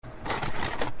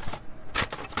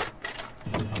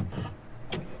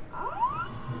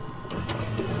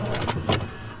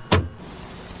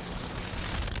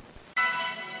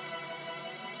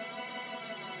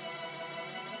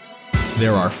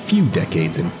There are few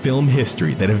decades in film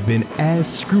history that have been as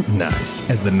scrutinized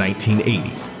as the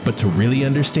 1980s. But to really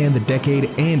understand the decade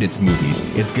and its movies,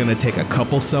 it's gonna take a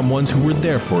couple someones who were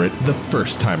there for it the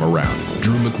first time around.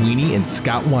 Drew McWeeny and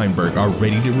Scott Weinberg are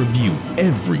ready to review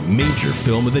every major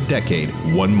film of the decade,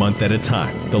 1 month at a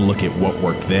time. They'll look at what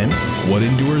worked then, what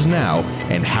endures now,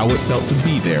 and how it felt to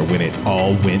be there when it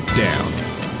all went down.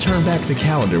 Turn back the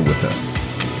calendar with us.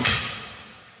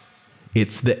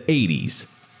 It's the 80s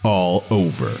all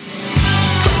over.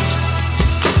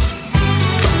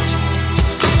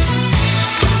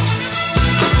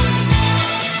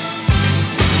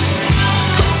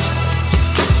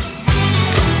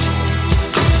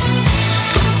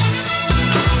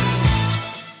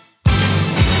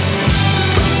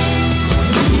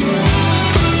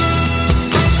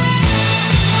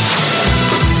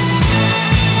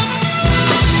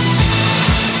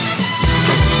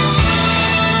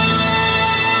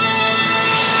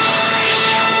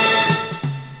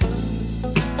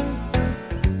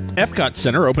 Epcot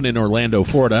Center opened in Orlando,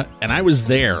 Florida, and I was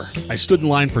there. I stood in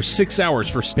line for 6 hours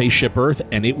for Spaceship Earth,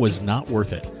 and it was not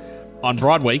worth it. On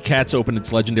Broadway, Cats opened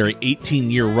its legendary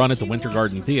 18-year run at the Winter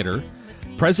Garden Theater.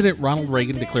 President Ronald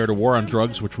Reagan declared a war on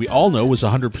drugs, which we all know was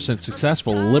 100%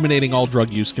 successful, eliminating all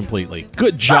drug use completely.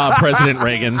 Good job, President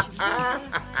Reagan.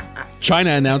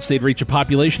 China announced they'd reach a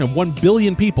population of 1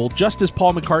 billion people just as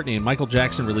Paul McCartney and Michael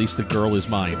Jackson released The Girl Is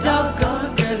Mine.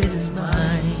 Doggone girl is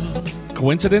mine.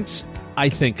 Coincidence? I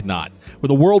think not.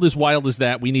 With a world as wild as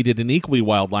that, we needed an equally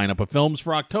wild lineup of films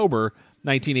for October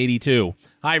 1982.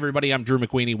 Hi, everybody. I'm Drew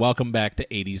McWeeny. Welcome back to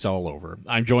 80s All Over.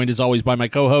 I'm joined, as always, by my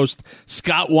co-host,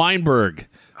 Scott Weinberg.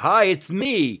 Hi, it's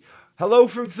me. Hello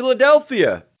from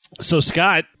Philadelphia. So,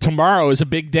 Scott, tomorrow is a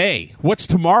big day. What's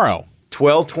tomorrow?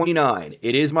 12/29.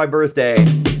 It is my birthday.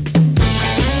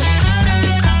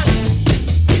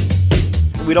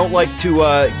 We don't like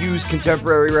to use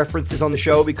contemporary references on the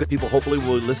show because people hopefully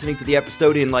will be listening to the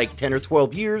episode in like 10 or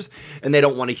 12 years, and they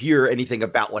don't want to hear anything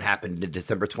about what happened in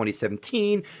December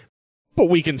 2017. But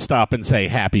we can stop and say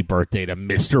happy birthday to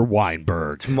Mr.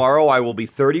 Weinberg. Tomorrow I will be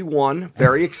 31.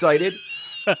 Very excited.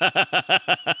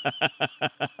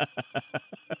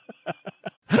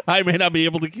 I may not be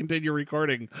able to continue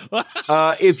recording.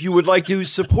 If you would like to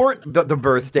support the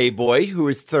birthday boy who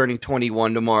is turning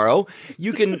 21 tomorrow,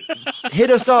 you can hit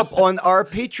us up on our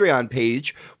Patreon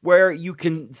page where you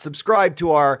can subscribe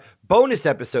to our bonus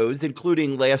episodes,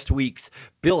 including last week's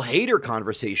Bill Hader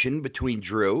conversation between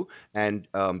Drew and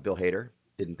Bill Hader.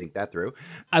 Didn't think that through.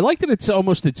 I like that it's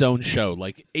almost its own show.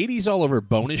 Like, 80s All Over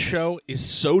bonus show is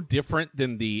so different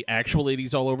than the actual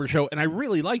 80s All Over show, and I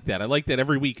really like that. I like that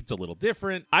every week it's a little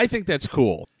different. I think that's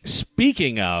cool.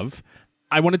 Speaking of,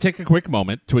 I want to take a quick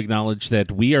moment to acknowledge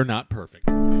that we are not perfect.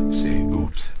 Say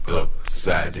oops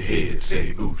upside your head.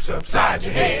 Say oops upside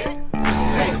your head.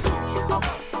 Say oops.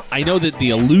 I know that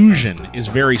the illusion is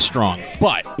very strong,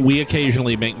 but we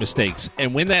occasionally make mistakes.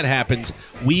 And when that happens,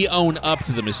 we own up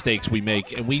to the mistakes we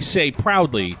make, and we say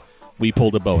proudly, we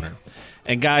pulled a boner.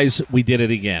 And guys, we did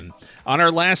it again. On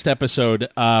our last episode,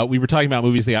 we were talking about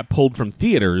movies that got pulled from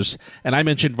theaters, and I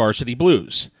mentioned Varsity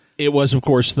Blues. It was, of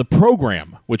course, The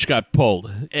Program, which got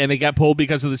pulled. And it got pulled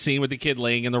because of the scene with the kid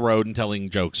laying in the road and telling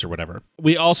jokes or whatever.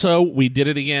 We did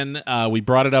it again. We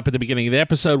brought it up at the beginning of the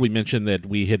episode. We mentioned that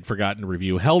we had forgotten to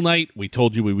review Hell Night. We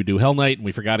told you we would do Hell Night, and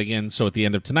we forgot again. So at the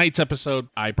end of tonight's episode,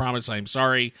 I promise I'm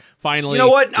sorry. Finally, you know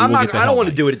what? I don't want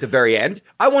to do it at the very end.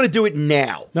 I want to do it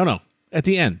now. No. At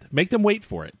the end. Make them wait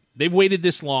for it. They've waited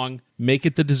this long. Make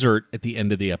it the dessert at the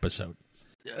end of the episode.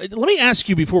 Let me ask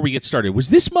you before we get started. Was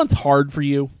this month hard for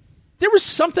you? There was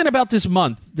something about this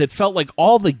month that felt like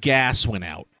all the gas went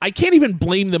out. I can't even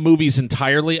blame the movies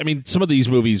entirely. I mean, some of these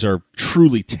movies are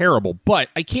truly terrible, but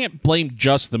I can't blame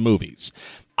just the movies.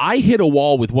 I hit a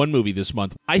wall with one movie this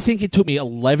month. I think it took me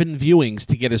 11 viewings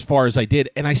to get as far as I did,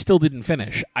 and I still didn't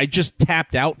finish. I just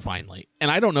tapped out finally,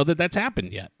 and I don't know that that's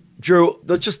happened yet. Drew,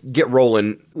 let's just get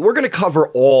rolling. We're going to cover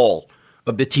all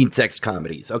of the teen sex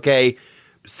comedies, okay?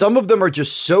 Some of them are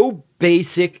just so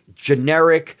basic,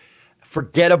 generic,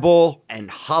 forgettable,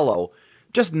 and hollow.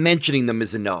 Just mentioning them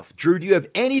is enough. Drew, do you have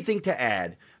anything to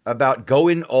add about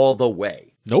Going All the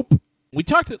Way? Nope. We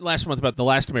talked last month about The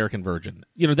Last American Virgin.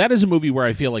 You know, that is a movie where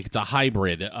I feel like it's a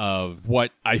hybrid of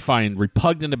what I find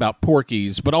repugnant about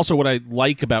Porky's, but also what I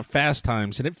like about Fast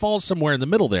Times, and it falls somewhere in the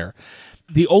middle there.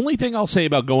 The only thing I'll say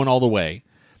about Going All the Way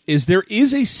is there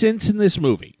is a sense in this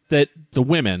movie that the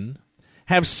women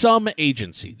have some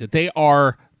agency, that they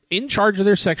are in charge of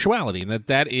their sexuality, and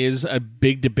that is a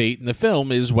big debate in the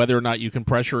film, is whether or not you can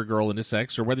pressure a girl into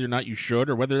sex, or whether or not you should,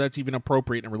 or whether that's even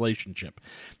appropriate in a relationship.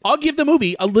 I'll give the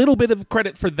movie a little bit of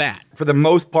credit for that. For the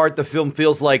most part, the film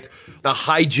feels like the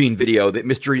hygiene video that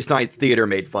Mystery Science Theater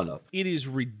made fun of. It is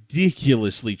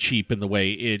ridiculously cheap in the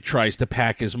way it tries to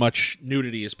pack as much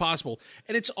nudity as possible,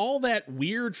 and it's all that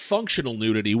weird functional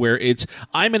nudity where it's,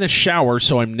 I'm in a shower,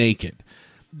 so I'm naked.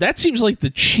 That seems like the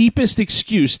cheapest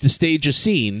excuse to stage a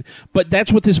scene, but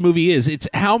that's what this movie is. It's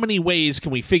how many ways can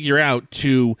we figure out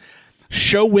to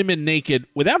show women naked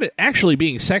without it actually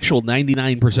being sexual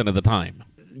 99% of the time.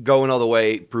 Going all the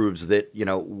way proves that,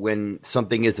 when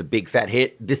something is a big fat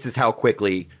hit, this is how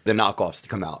quickly the knockoffs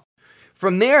come out.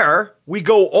 From there, we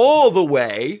go all the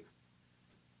way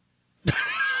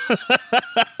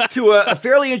to a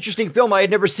fairly interesting film I had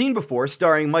never seen before,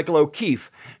 starring Michael O'Keefe.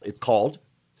 It's called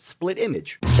Split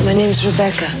Image. My name's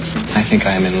Rebecca. I think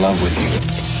I am in love with you.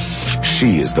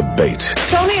 She is the bait.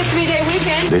 It's only a 3-day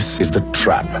weekend. This is the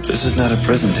trap. This is not a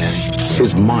prison, Danny.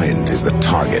 His mind is the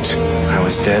target. I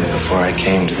was dead before I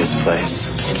came to this place.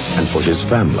 And for his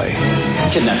family,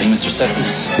 Kidnapping, Mr. Stetson.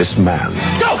 this man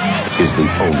is the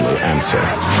only answer.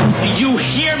 You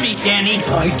hear me, Danny?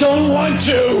 I don't want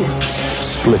to!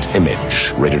 Split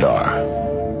Image, rated R.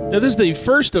 Now, this is the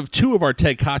first of 2 of our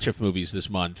Ted Kotcheff movies this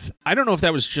month. I don't know if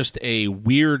that was just a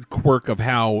weird quirk of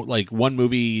how, one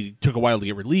movie took a while to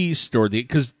get released,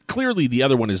 because clearly the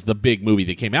other one is the big movie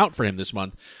that came out for him this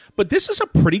month. But this is a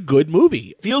pretty good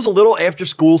movie. Feels a little after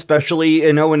school, especially,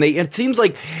 it seems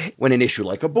like when an issue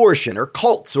like abortion or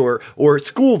cults or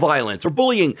school violence or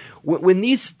bullying, when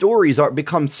these stories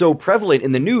become so prevalent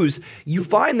in the news, you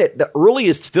find that the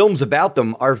earliest films about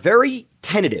them are very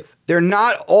tentative. They're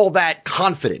not all that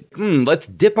confident. Let's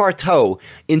dip our toe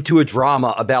into a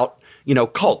drama about,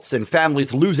 cults and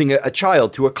families losing a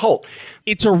child to a cult.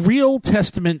 It's a real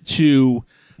testament to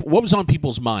what was on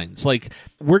people's minds.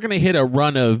 We're going to hit a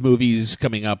run of movies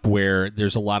coming up where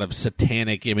there's a lot of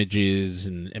satanic images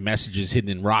and messages hidden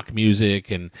in rock music,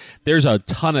 and there's a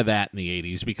ton of that in the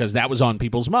 80s because that was on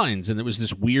people's minds, and it was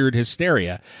this weird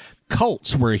hysteria.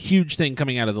 Cults were a huge thing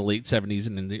coming out of the late 70s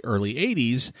and in the early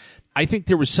 80s. I think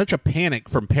there was such a panic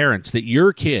from parents that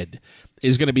your kid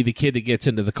is going to be the kid that gets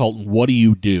into the cult, and what do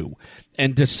you do?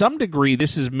 And to some degree,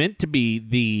 this is meant to be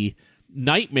the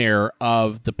nightmare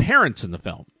of the parents in the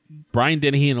film. Brian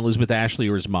Dennehy and Elizabeth Ashley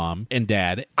are his mom and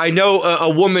dad. I know a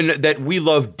woman that we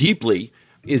love deeply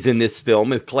is in this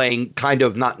film, playing kind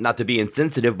of, not to be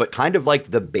insensitive, but kind of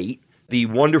like the bait. The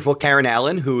wonderful Karen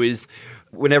Allen, who is,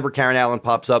 whenever Karen Allen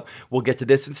pops up, we'll get to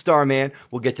this in Starman,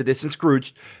 we'll get to this in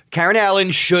Scrooge. Karen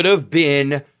Allen should have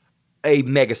been a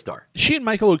megastar. She and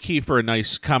Michael O'Keefe are a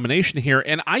nice combination here,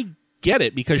 and I get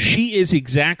it because she is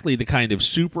exactly the kind of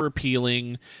super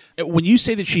appealing. When you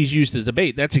say that she's used as a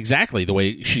bait, that's exactly the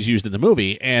way she's used in the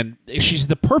movie, and she's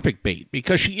the perfect bait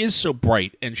because she is so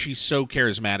bright and she's so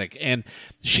charismatic, and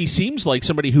she seems like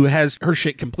somebody who has her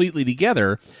shit completely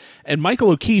together. And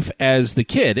Michael O'Keefe as the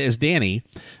kid, as Danny,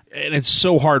 and it's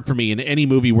so hard for me in any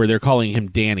movie where they're calling him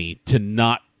Danny to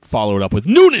not follow it up with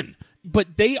Noonan.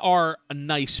 But they are a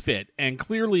nice fit, and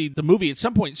clearly the movie at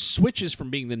some point switches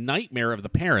from being the nightmare of the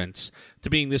parents to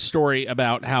being this story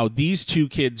about how these 2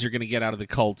 kids are going to get out of the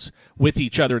cult with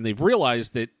each other, and they've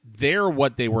realized that they're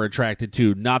what they were attracted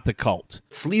to, not the cult.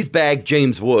 Sleazebag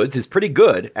James Woods is pretty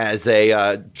good as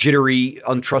a jittery,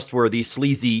 untrustworthy,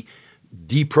 sleazy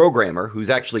deprogrammer who's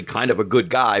actually kind of a good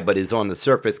guy, but is on the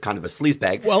surface kind of a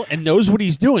sleazebag. Well, and knows what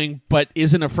he's doing, but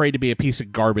isn't afraid to be a piece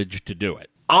of garbage to do it.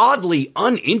 Oddly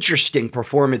uninteresting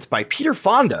performance by Peter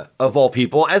Fonda, of all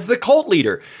people, as the cult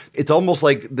leader. It's almost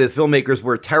like the filmmakers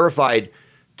were terrified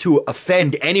to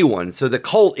offend anyone, so the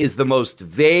cult is the most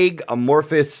vague,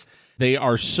 amorphous. They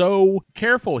are so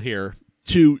careful here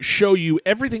to show you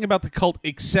everything about the cult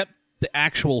except the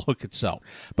actual hook itself.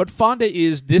 But Fonda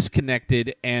is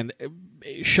disconnected and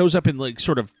shows up in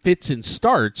sort of fits and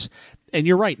starts, and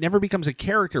you're right, never becomes a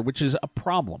character, which is a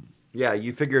problem. Yeah,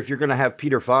 you figure if you're going to have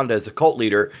Peter Fonda as a cult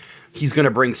leader, he's going to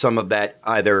bring some of that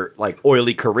either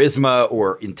oily charisma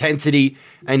or intensity,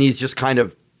 and he's just kind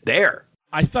of there.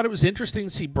 I thought it was interesting to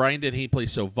see Brian Dennehy play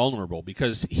so vulnerable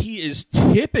because he is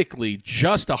typically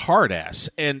just a hard ass,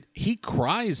 and he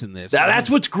cries in this. That's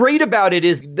what's great about it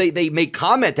is they make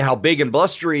comment to how big and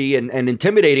blustery and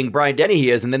intimidating Brian Dennehy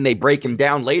is, and then they break him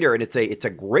down later, and it's a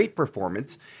great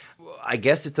performance. I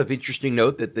guess it's of interesting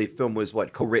note that the film was,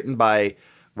 co-written by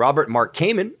Robert Mark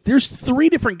Kamen. There's 3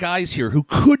 different guys here who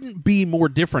couldn't be more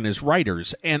different as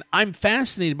writers, and I'm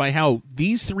fascinated by how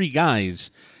these 3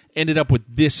 guys ended up with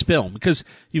this film, because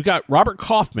you've got Robert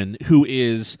Kaufman, who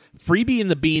is Freebie and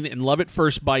the Bean and Love at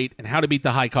First Bite and How to Beat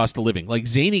the High Cost of Living, like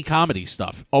zany comedy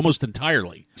stuff almost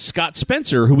entirely. Scott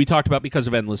Spencer, who we talked about because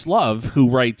of Endless Love, who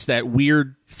writes that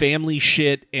weird family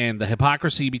shit and the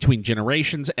hypocrisy between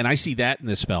generations, and I see that in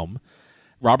this film.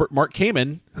 Mark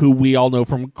Kamen, who we all know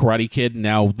from Karate Kid and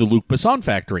now the Luc Besson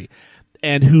Factory,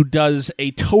 and who does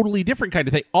a totally different kind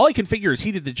of thing. All I can figure is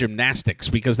he did the gymnastics,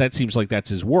 because that seems like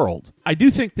that's his world. I do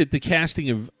think that the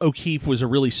casting of O'Keefe was a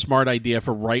really smart idea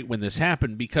for right when this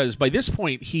happened, because by this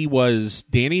point he was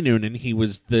Danny Noonan. He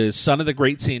was the son of the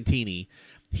great Santini.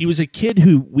 He was a kid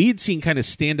who we had seen kind of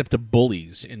stand up to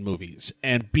bullies in movies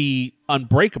and be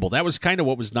unbreakable. That was kind of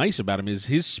what was nice about him, is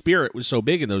his spirit was so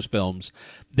big in those films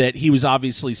that he was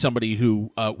obviously somebody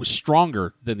who was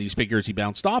stronger than these figures he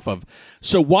bounced off of.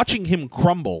 So watching him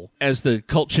crumble as the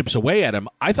cult chips away at him,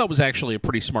 I thought was actually a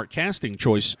pretty smart casting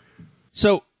choice.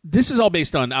 So this is all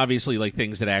based on, obviously, like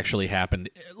things that actually happened.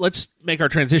 Let's make our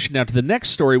transition now to the next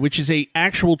story, which is a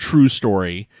actual true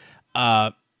story.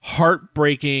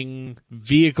 Heartbreaking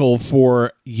vehicle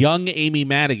for young Amy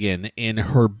Madigan in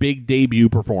her big debut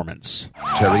performance.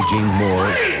 Terry Jean Moore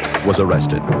was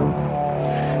arrested.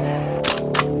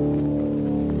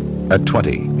 At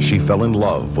 20, she fell in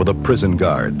love with a prison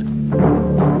guard.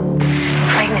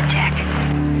 Pregnant, Jack.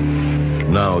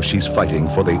 Now she's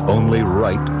fighting for the only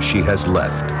right she has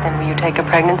left. Then will you take a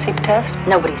pregnancy test?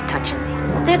 Nobody's touching me.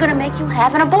 They're going to make you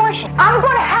have an abortion. I'm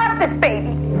going to have this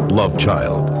baby. Love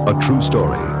Child, a true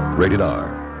story. Rated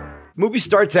R. Movie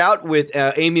starts out with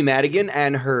Amy Madigan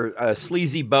and her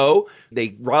sleazy beau.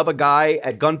 They rob a guy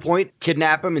at gunpoint,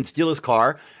 kidnap him, and steal his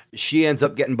car. She ends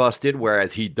up getting busted,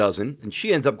 whereas he doesn't. And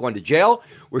she ends up going to jail,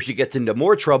 where she gets into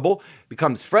more trouble,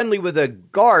 becomes friendly with a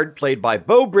guard played by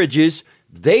Beau Bridges.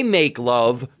 They make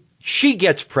love. She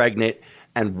gets pregnant.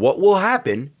 And what will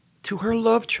happen to her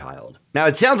love child? Now,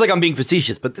 it sounds like I'm being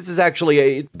facetious, but this is actually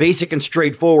a basic and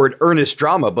straightforward, earnest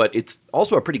drama, but it's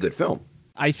also a pretty good film.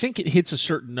 I think it hits a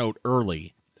certain note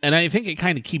early, and I think it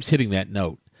kind of keeps hitting that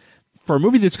note. For a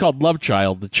movie that's called Love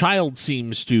Child, the child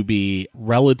seems to be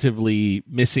relatively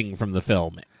missing from the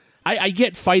film. I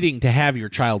get fighting to have your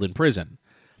child in prison.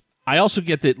 I also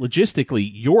get that logistically,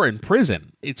 you're in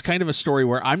prison. It's kind of a story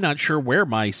where I'm not sure where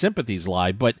my sympathies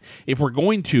lie, but if we're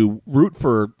going to root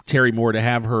for Terry Moore to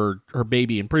have her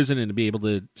baby in prison and to be able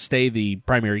to stay the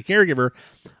primary caregiver,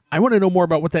 I want to know more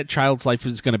about what that child's life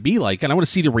is going to be like, and I want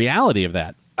to see the reality of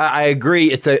that. I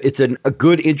agree. It's a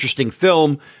good, interesting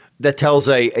film that tells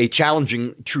a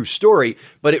challenging, true story,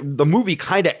 but the movie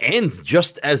kind of ends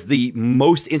just as the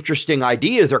most interesting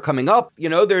ideas are coming up. You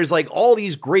know, there's like all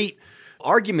these great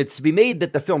arguments to be made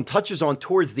that the film touches on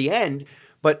towards the end,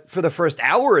 but for the first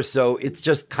hour or so, it's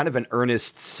just kind of an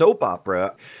earnest soap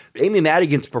opera. Amy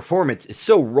Madigan's performance is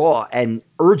so raw and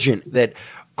urgent that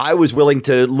I was willing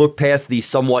to look past the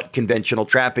somewhat conventional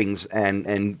trappings,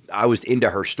 and I was into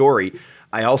her story.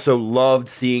 I also loved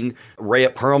seeing Rhea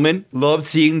Perlman, loved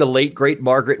seeing the late, great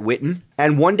Margaret Whitten,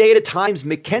 and One Day at a Time's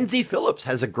Mackenzie Phillips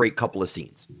has a great couple of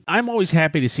scenes. I'm always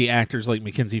happy to see actors like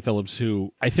Mackenzie Phillips,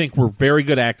 who I think were very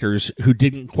good actors who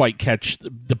didn't quite catch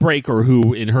the break, or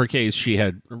who, in her case, she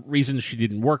had reasons she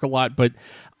didn't work a lot, but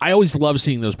I always love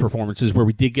seeing those performances where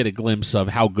we did get a glimpse of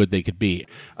how good they could be.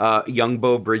 Young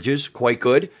Beau Bridges, quite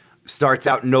good. Starts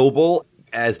out noble.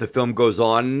 As the film goes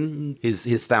on,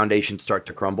 his foundations start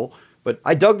to crumble. But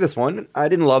I dug this one. I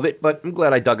didn't love it, but I'm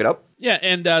glad I dug it up. Yeah,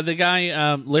 and the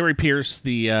guy, Larry Pierce,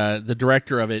 the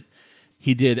director of it,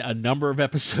 he did a number of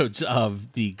episodes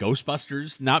of the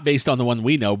Ghostbusters, not based on the one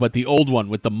we know, but the old one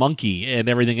with the monkey and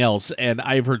everything else. And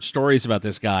I've heard stories about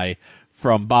this guy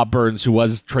from Bob Burns, who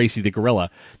was Tracy the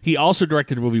Gorilla. He also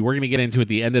directed a movie we're going to get into at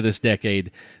the end of this decade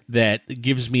that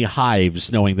gives me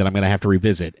hives knowing that I'm going to have to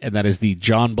revisit, and that is the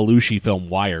John Belushi film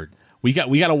Wired. We got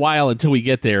a while until we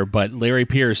get there, but Larry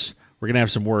Pierce, we're going to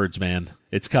have some words, man.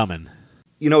 It's coming.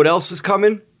 You know what else is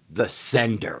coming? The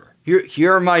Sender.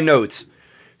 Here are my notes.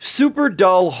 Super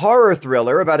dull horror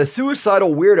thriller about a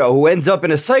suicidal weirdo who ends up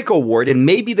in a psycho ward and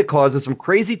may be the cause of some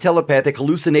crazy telepathic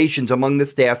hallucinations among the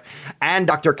staff and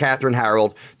Dr. Catherine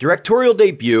Harold. Directorial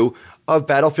debut of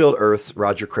Battlefield Earth's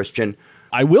Roger Christian.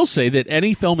 I will say that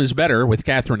any film is better with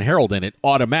Catherine Harold in it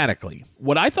automatically.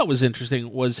 What I thought was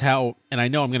interesting was how, and I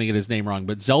know I'm going to get his name wrong,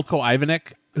 but Zeljko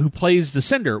Ivanek, who plays the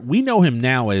Sender, we know him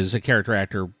now as a character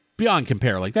actor beyond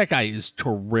compare. Like, that guy is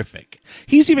terrific.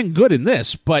 He's even good in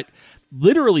this, but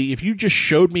literally, if you just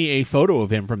showed me a photo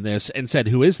of him from this and said,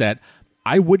 who is that?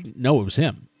 I wouldn't know it was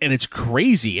him. And it's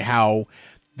crazy how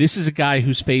this is a guy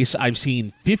whose face I've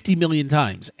seen 50 million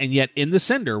times. And yet in The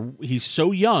Sender, he's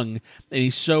so young and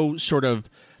he's so sort of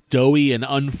doughy and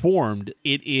unformed.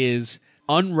 It is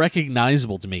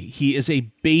unrecognizable to me. He is a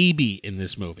baby in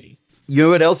this movie. You know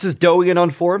what else is doughy and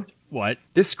unformed? What?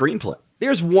 This screenplay.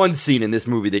 There's one scene in this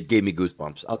movie that gave me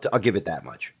goosebumps. I'll give it that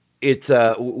much. It's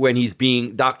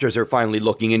when doctors are finally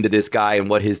looking into this guy and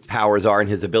what his powers are and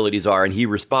his abilities are, and he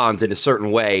responds in a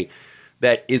certain way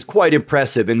that is quite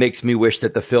impressive and makes me wish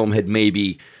that the film had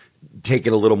maybe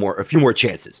taken a few more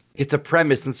chances. It's a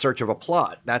premise in search of a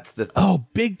plot. That's the... Oh,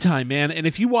 big time, man. And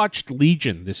if you watched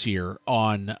Legion this year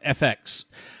on FX,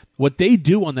 what they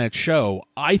do on that show,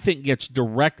 I think gets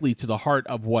directly to the heart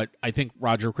of what I think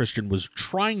Roger Christian was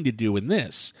trying to do in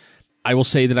this. I will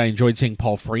say that I enjoyed seeing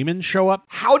Paul Freeman show up.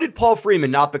 How did Paul Freeman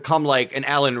not become like an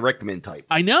Alan Rickman type?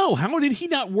 I know. How did he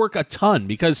not work a ton?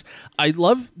 Because I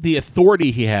love the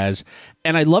authority he has,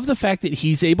 and I love the fact that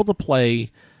he's able to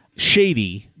play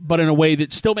shady, but in a way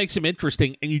that still makes him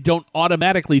interesting, and you don't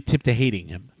automatically tip to hating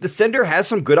him. The Sender has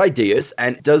some good ideas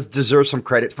and does deserve some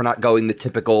credit for not going the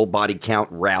typical body count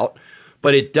route,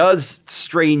 but it does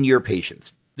strain your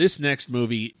patience. This next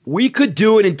movie... We could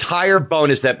do an entire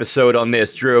bonus episode on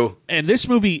this, Drew. And this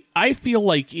movie, I feel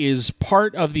like, is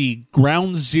part of the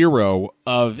ground zero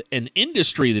of an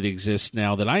industry that exists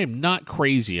now that I am not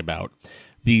crazy about.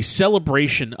 The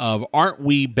celebration of aren't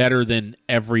we better than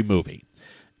every movie?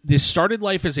 This started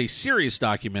life as a serious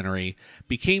documentary,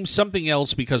 became something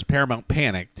else because Paramount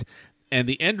panicked, and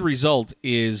the end result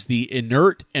is the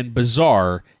inert and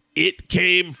bizarre It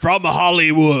Came from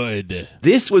Hollywood.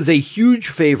 This was a huge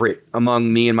favorite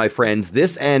among me and my friends,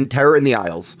 this and Terror in the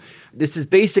Isles. This is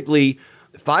basically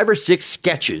 5 or 6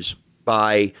 sketches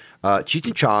by Cheech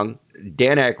and Chong,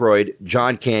 Dan Aykroyd,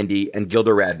 John Candy, and Gilda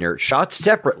Radner, shot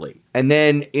separately, and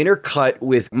then intercut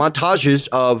with montages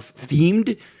of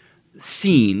themed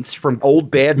scenes from old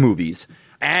bad movies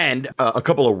and a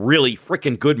couple of really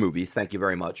freaking good movies. Thank you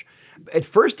very much. At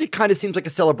first, it kind of seems like a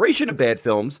celebration of bad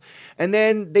films, and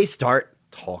then they start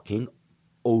talking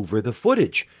over the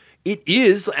footage. It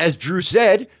is, as Drew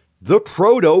said, the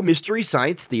proto Mystery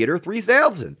Science Theater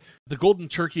 3000. The Golden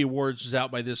Turkey Awards was out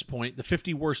by this point. The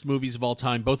 50 Worst Movies of All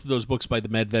Time, both of those books by the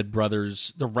Medved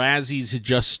brothers. The Razzies had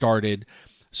just started.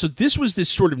 So this was this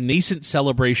sort of nascent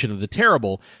celebration of the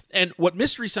terrible. And what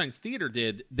Mystery Science Theater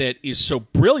did that is so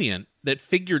brilliant that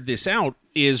figured this out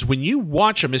is when you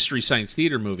watch a Mystery Science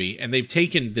Theater movie and they've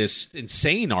taken this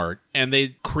insane art and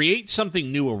they create something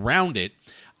new around it,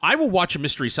 I will watch a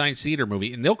Mystery Science Theater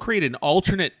movie and they'll create an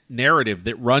alternate narrative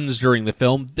that runs during the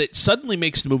film that suddenly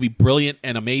makes the movie brilliant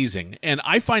and amazing. And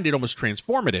I find it almost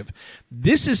transformative.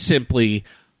 This is simply,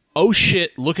 oh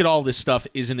shit, look at all this stuff,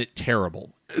 isn't it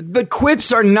terrible? But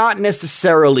quips are not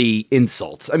necessarily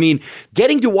insults. I mean,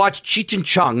 getting to watch Cheech and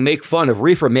Chong make fun of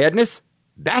Reefer Madness,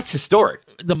 that's historic.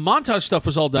 The montage stuff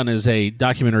was all done as a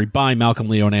documentary by Malcolm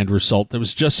Leo and Andrew Salt that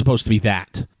was just supposed to be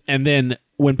that. And then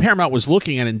when Paramount was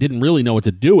looking at it and didn't really know what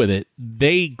to do with it,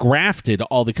 they grafted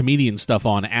all the comedian stuff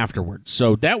on afterwards.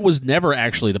 So that was never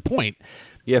actually the point.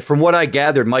 Yeah, from what I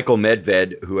gathered, Michael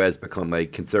Medved, who has become a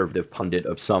conservative pundit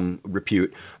of some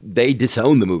repute, they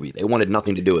disowned the movie. They wanted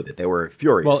nothing to do with it. They were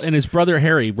furious. Well, and his brother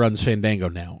Harry runs Fandango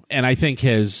now, and I think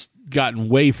has gotten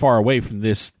way far away from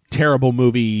this terrible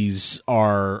movies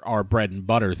are bread and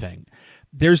butter thing.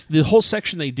 There's the whole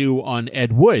section they do on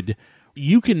Ed Wood.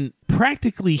 You can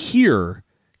practically hear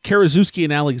Karaszewski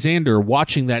and Alexander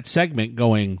watching that segment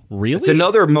going, really? It's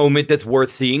another moment that's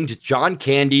worth seeing. John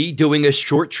Candy doing a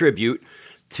short tribute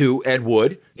to Ed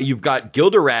Wood. You've got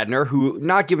Gilda Radner, who,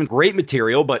 not given great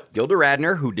material, but Gilda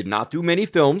Radner, who did not do many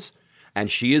films,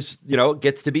 and she is,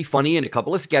 gets to be funny in a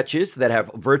couple of sketches that have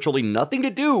virtually nothing to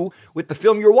do with the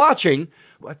film you're watching.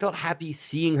 I felt happy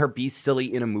seeing her be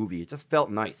silly in a movie. It just felt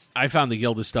nice. I found the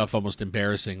Gilda stuff almost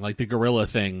embarrassing, like the gorilla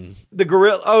thing. The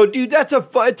gorilla, oh, dude,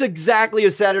 it's exactly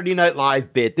a Saturday Night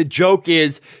Live bit. The joke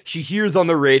is she hears on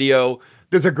the radio,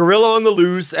 there's a gorilla on the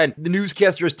loose, and the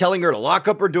newscaster is telling her to lock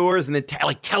up her doors and then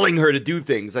telling her to do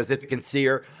things as if it can see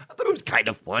her. I thought it was kind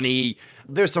of funny.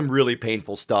 There's some really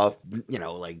painful stuff,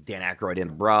 like Dan Aykroyd in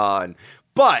a bra.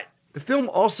 But the film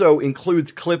also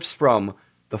includes clips from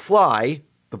The Fly,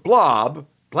 The Blob,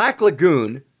 Black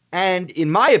Lagoon, and, in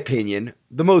my opinion,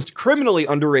 the most criminally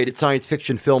underrated science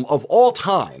fiction film of all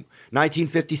time,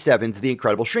 1957's The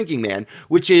Incredible Shrinking Man,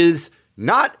 which is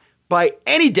not by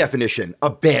any definition a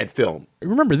bad film.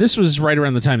 Remember, this was right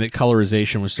around the time that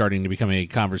colorization was starting to become a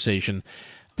conversation.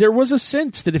 There was a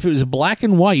sense that if it was black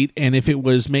and white and if it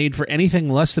was made for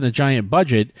anything less than a giant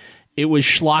budget, it was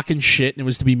schlock and shit and it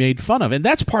was to be made fun of. And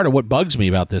that's part of what bugs me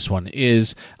about this one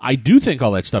is I do think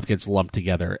all that stuff gets lumped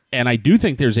together. And I do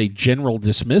think there's a general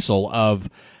dismissal of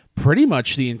pretty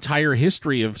much the entire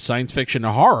history of science fiction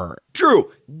and horror.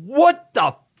 Drew, what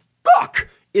the fuck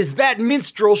is that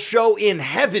minstrel show in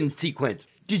heaven sequence.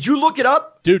 Did you look it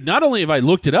up? Dude, not only have I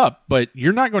looked it up, but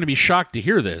you're not going to be shocked to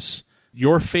hear this.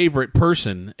 Your favorite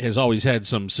person has always had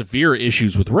some severe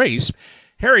issues with race.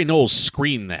 Harry Knowles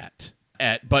screened that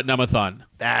at Butt-Numb-a-thon.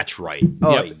 That's right.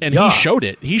 Oh, yep. And he showed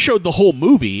it. He showed the whole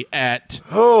movie at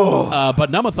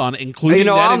Butt-Numb-a-thon, including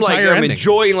that entire ending. I'm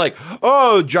enjoying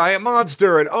giant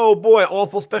monster and oh boy,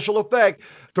 awful special effect.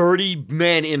 30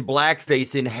 men in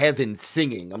blackface in heaven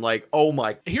singing. I'm like, oh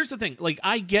my. Here's the thing. Like,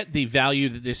 I get the value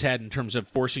that this had in terms of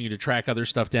forcing you to track other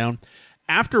stuff down.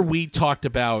 After we talked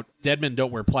about Dead Men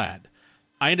Don't Wear Plaid,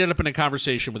 I ended up in a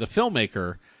conversation with a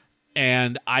filmmaker,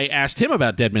 and I asked him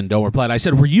about Dead Men Don't Wear Plaid. I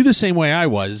said, were you the same way I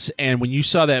was? And when you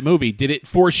saw that movie, did it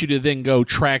force you to then go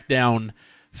track down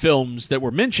films that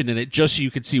were mentioned in it just so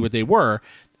you could see what they were?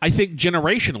 I think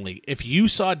generationally, if you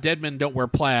saw Dead Men Don't Wear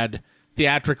Plaid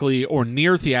theatrically or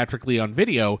near theatrically on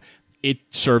video, it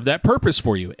served that purpose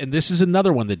for you. And this is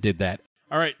another one that did that.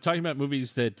 All right, talking about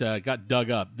movies that got dug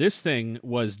up. This thing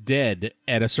was dead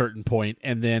at a certain point,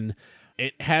 and then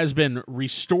it has been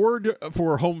restored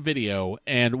for home video,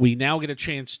 and we now get a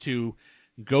chance to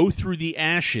go through the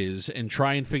ashes and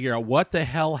try and figure out what the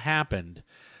hell happened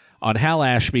on Hal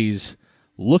Ashby's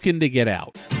Looking to Get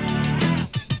Out.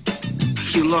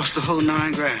 You lost the whole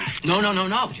 $9,000.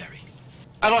 No, Jerry.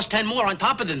 I lost 10 more on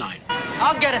top of the 9.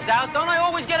 I'll get us out. Don't I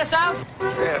always get us out?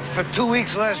 Yeah, for 2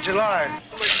 weeks last July.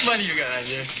 How much money you got out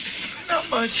here? Not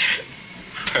much.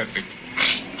 Perfect.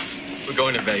 We're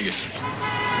going to Vegas.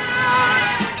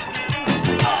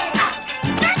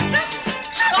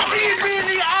 Stop hitting me in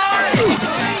the eye!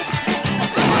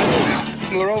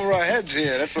 We're over our heads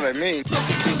here. That's what I mean.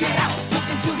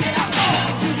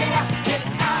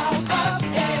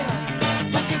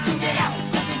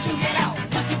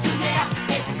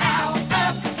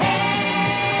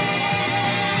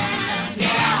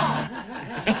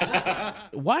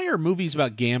 Why are movies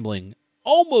about gambling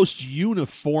almost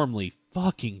uniformly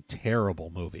fucking terrible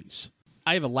movies?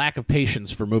 I have a lack of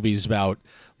patience for movies about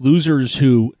losers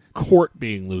who court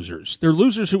being losers. They're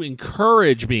losers who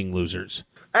encourage being losers.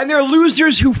 And they're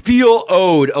losers who feel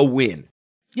owed a win.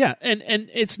 Yeah, and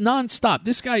it's nonstop.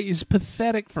 This guy is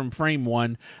pathetic from frame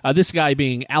one. This guy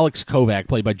being Alex Kovac,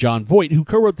 played by John Voight, who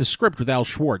co-wrote the script with Al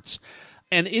Schwartz.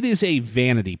 And it is a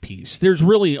vanity piece. There's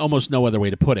really almost no other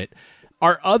way to put it.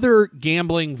 Our other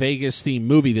gambling Vegas-themed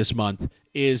movie this month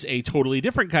is a totally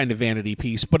different kind of vanity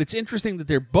piece, but it's interesting that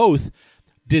they're both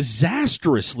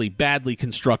disastrously badly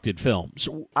constructed films.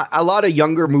 A lot of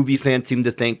younger movie fans seem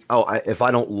to think, if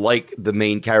I don't like the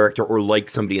main character or like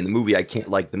somebody in the movie, I can't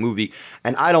like the movie.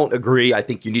 And I don't agree. I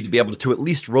think you need to be able to at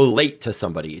least relate to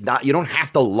somebody. You don't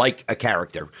have to like a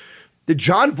character. The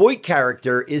John Voight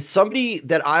character is somebody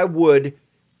that I would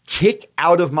kick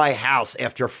out of my house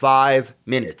after 5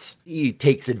 minutes. He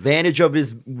takes advantage of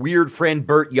his weird friend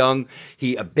Burt Young.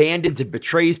 He abandons and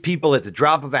betrays people at the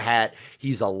drop of a hat.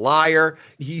 He's a liar.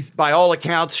 He's, by all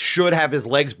accounts, should have his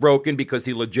legs broken because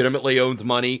he legitimately owns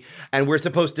money. And we're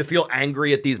supposed to feel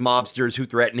angry at these mobsters who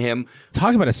threaten him.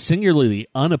 Talk about a singularly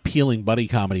unappealing buddy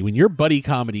comedy. When your buddy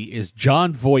comedy is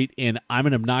John Voight in I'm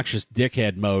an obnoxious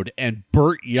dickhead mode and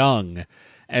Burt Young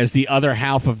as the other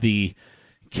half of the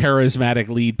charismatic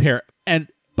lead pair. And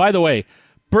by the way,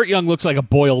 Burt Young looks like a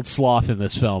boiled sloth in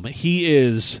this film. He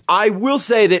is... I will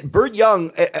say that Burt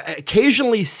Young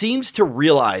occasionally seems to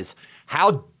realize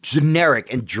how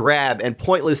generic and drab and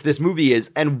pointless this movie is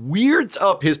and weirds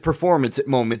up his performance at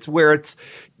moments where it's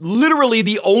literally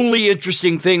the only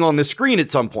interesting thing on the screen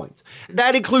at some points.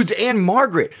 That includes Anne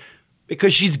Margaret,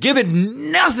 because she's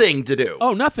given nothing to do.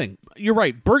 Oh, nothing. You're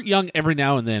right. Burt Young, every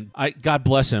now and then, God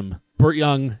bless him, Burt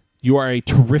Young... You are a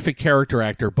terrific character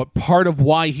actor, but part of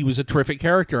why he was a terrific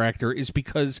character actor is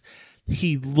because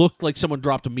he looked like someone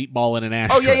dropped a meatball in an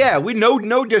ashtray. Oh, yeah. We know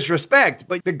no disrespect,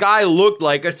 but the guy looked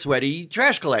like a sweaty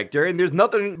trash collector, and there's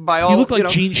nothing by all... He looked like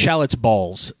Gene Shalit's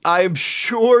balls. I'm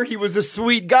sure he was a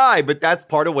sweet guy, but that's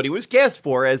part of what he was cast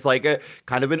for, as like a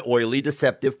kind of an oily,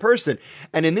 deceptive person.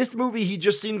 And in this movie, he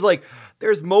just seems like...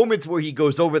 There's moments where he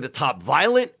goes over the top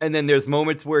violent, and then there's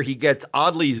moments where he gets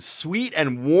oddly sweet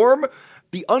and warm.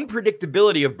 The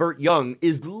unpredictability of Burt Young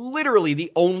is literally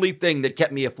the only thing that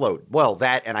kept me afloat. Well,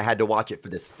 that, and I had to watch it for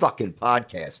this fucking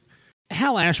podcast.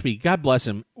 Hal Ashby, God bless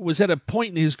him, was at a point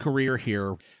in his career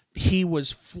here, he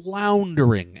was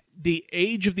floundering. The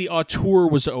age of the auteur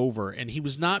was over, and he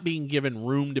was not being given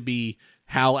room to be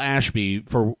Hal Ashby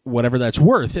for whatever that's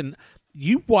worth. And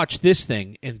you watch this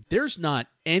thing, and there's not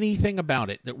anything about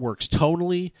it that works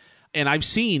tonally. And I've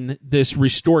seen this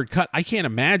restored cut. I can't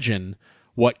imagine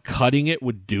what cutting it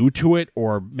would do to it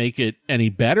or make it any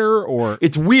better. Or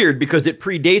it's weird because it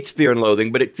predates Fear and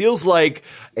Loathing, but it feels like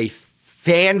a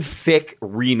fanfic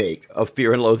remake of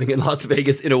Fear and Loathing in Las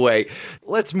Vegas in a way.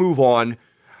 Let's move on.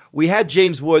 We had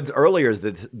James Woods earlier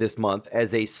this month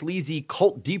as a sleazy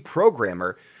cult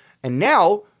deprogrammer, and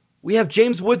now we have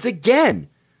James Woods again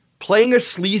playing a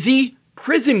sleazy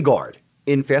prison guard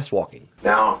in Fast Walking.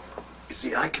 Now, you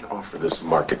see, I can offer this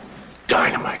market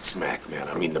dynamite smack, man.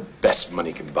 I mean, the best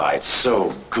money can buy. It's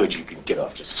so good you can get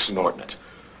off just snorting it.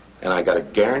 And I got a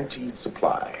guaranteed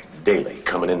supply, daily,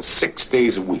 coming in 6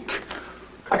 days a week.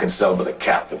 I can sell by the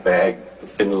cap, the bag,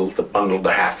 the bundle,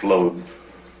 the half load,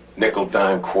 nickel,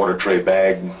 dime, quarter tray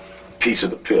bag, piece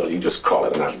of the pill. You just call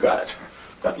it and I've got it.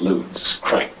 Got lewds,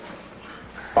 crank,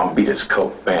 Bombitas,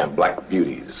 Coke, Bam, Black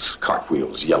Beauties,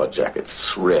 Cartwheels, Yellow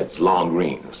Jackets, Reds, Long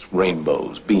Greens,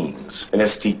 Rainbows, Beans, and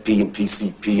STP and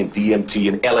PCP and DMT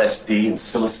and LSD and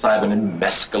psilocybin and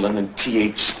mescaline and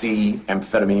THC,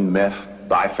 amphetamine, meth,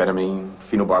 biphetamine,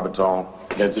 phenobarbital,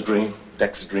 Benzedrine,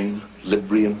 Dexedrine,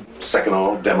 Librium,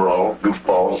 Seconal, Demerol,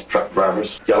 goofballs, truck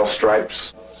drivers, yellow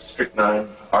stripes, strychnine,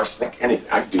 arsenic, anything.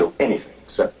 I deal anything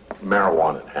except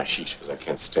marijuana and hashish because I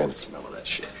can't stand the smell of that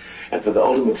shit. And for the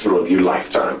ultimate thrill of your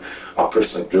lifetime, I'll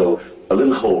personally drill a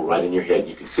little hole right in your head.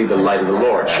 You can see the light of the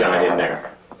Lord shine in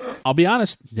there. I'll be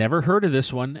honest, never heard of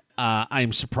this one.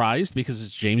 I'm surprised because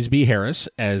it's James B. Harris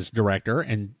as director.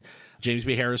 And James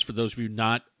B. Harris, for those of you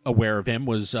not aware of him,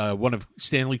 was one of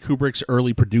Stanley Kubrick's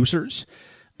early producers.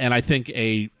 And I think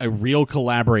a real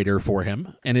collaborator for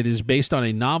him. And it is based on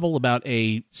a novel about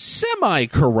a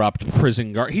semi-corrupt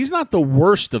prison guard. He's not the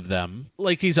worst of them.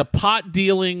 Like, he's a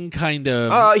pot-dealing kind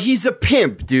of... he's a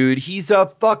pimp, dude. He's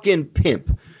a fucking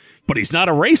pimp. But he's not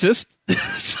a racist.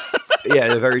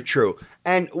 Yeah, very true.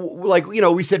 And, like, you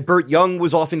know, we said Burt Young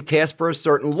was often cast for a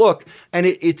certain look. And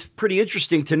it's pretty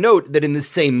interesting to note that in the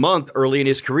same month, early in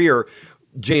his career,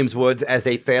 James Woods as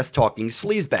a fast-talking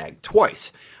sleazebag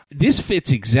twice. This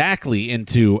fits exactly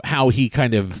into how he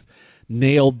kind of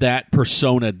nailed that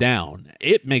persona down.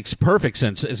 It makes perfect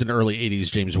sense as an early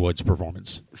 80s James Woods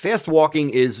performance. Fast Walking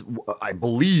is, I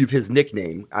believe, his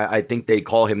nickname. I think they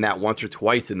call him that once or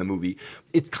twice in the movie.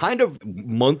 It's kind of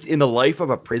month in the life of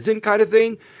a prison kind of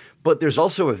thing, but there's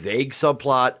also a vague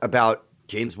subplot about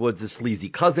James Woods' sleazy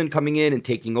cousin coming in and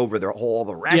taking over all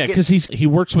the rackets. Yeah, because he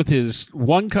works with his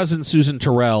one cousin, Susan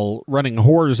Terrell, running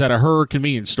whores at her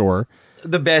convenience store.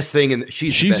 The best thing, and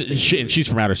she's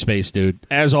from outer space, dude.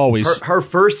 As always, her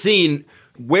first scene.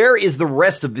 Where is the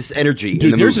rest of this energy? Dude,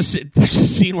 in the there's movie? a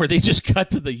scene where they just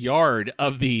cut to the yard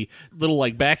of the little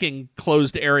like back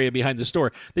enclosed area behind the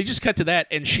store. They just cut to that,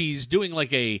 and she's doing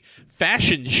like a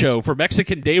fashion show for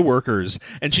Mexican day workers,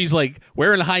 and she's like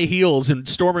wearing high heels and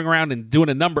storming around and doing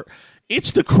a number.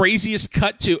 It's the craziest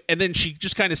cut to, and then she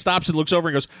just kind of stops and looks over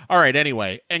and goes, "All right,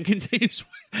 anyway," and continues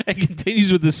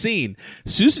with the scene.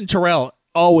 Susan Terrell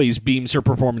always beams her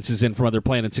performances in from other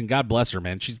planets, and God bless her,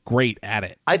 man. She's great at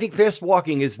it. I think Fast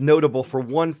Walking is notable for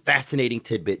one fascinating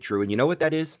tidbit, Drew, and you know what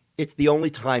that is? It's the only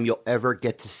time you'll ever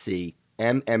get to see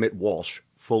M. Emmett Walsh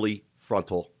fully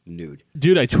frontal nude.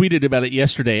 Dude, I tweeted about it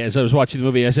yesterday as I was watching the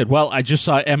movie. I said, well, I just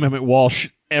saw M. Emmett Walsh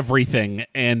everything,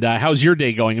 and how's your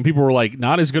day going? And people were like,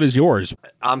 not as good as yours.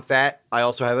 I'm fat. I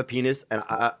also have a penis, and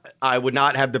I would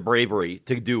not have the bravery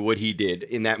to do what he did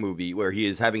in that movie where he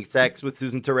is having sex with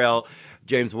Susan Terrell.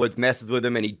 James Woods messes with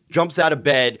him, and he jumps out of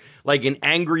bed like an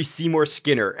angry Seymour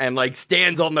Skinner and like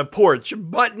stands on the porch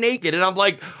butt naked. And I'm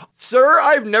like, sir,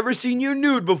 I've never seen you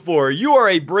nude before. You are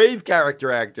a brave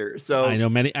character actor. So I know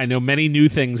many new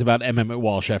things about M. Emmett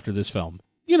Walsh after this film.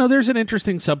 You know, there's an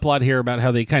interesting subplot here about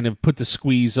how they kind of put the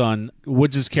squeeze on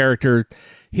Woods' character.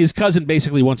 His cousin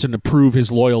basically wants him to prove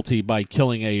his loyalty by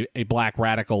killing a black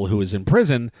radical who is in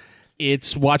prison.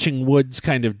 It's watching Woods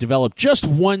kind of develop just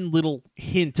one little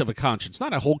hint of a conscience,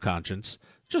 not a whole conscience,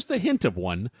 just a hint of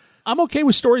one. I'm okay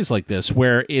with stories like this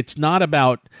where it's not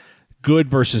about good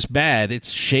versus bad. It's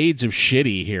shades of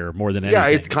shitty here more than anything. Yeah,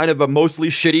 it's kind of a mostly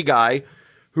shitty guy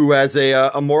who has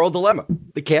a moral dilemma.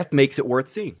 The cast makes it worth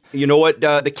seeing. You know what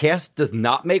the cast does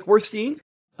not make worth seeing?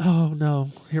 Oh, no.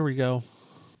 Here we go.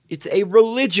 It's a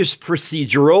religious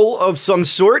procedural of some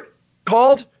sort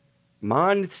called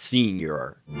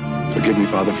Monsignor. Forgive me,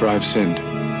 Father, for I've sinned.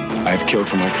 I have killed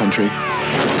for my country.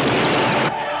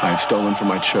 I have stolen from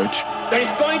my church. There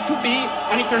is going to be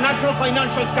an international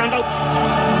financial scandal.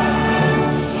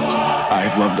 I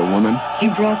have loved a woman.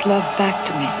 You brought love back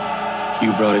to me.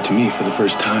 You brought it to me for the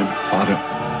first time, Father.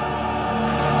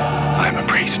 I'm a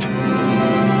priest.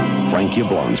 Frank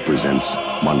Yablons presents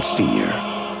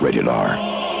Monsignor, rated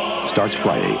R. Starts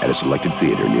Friday at a selected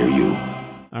theater near you.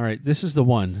 All right, this is the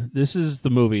one. This is the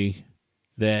movie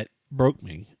that broke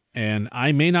me. and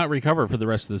I may not recover for the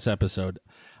rest of this episode.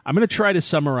 I'm going to try to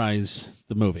summarize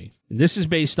the movie. This is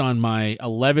based on my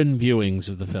 11 viewings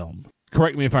of the film.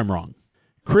 Correct me if I'm wrong.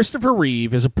 Christopher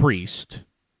Reeve is a priest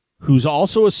who's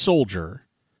also a soldier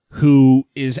who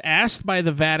is asked by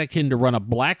the Vatican to run a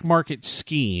black market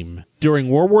scheme during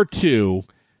World War II,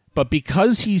 but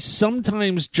because he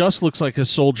sometimes just looks like a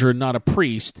soldier and not a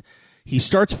priest, he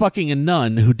starts fucking a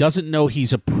nun who doesn't know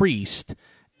he's a priest,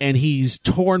 and he's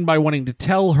torn by wanting to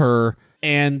tell her,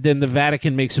 and then the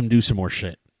Vatican makes him do some more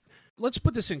shit. Let's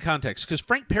put this in context, because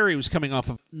Frank Perry was coming off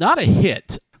of not a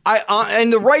hit.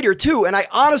 And the writer, too, and I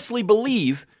honestly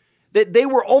believe that they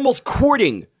were almost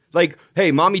courting. Like,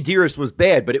 hey, Mommy Dearest was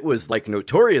bad, but it was like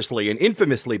notoriously and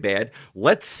infamously bad.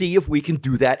 Let's see if we can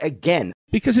do that again.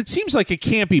 Because it seems like a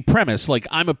campy premise. Like,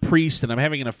 I'm a priest and I'm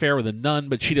having an affair with a nun,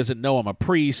 but she doesn't know I'm a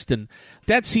priest. And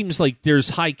that seems like there's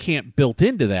high camp built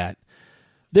into that.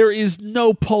 There is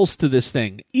no pulse to this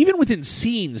thing. Even within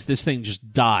scenes, this thing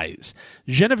just dies.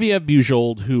 Genevieve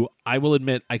Bujold, who I will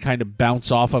admit I kind of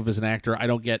bounce off of as an actor, I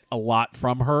don't get a lot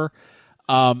from her,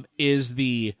 is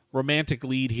the romantic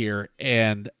lead here,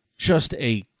 and just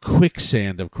a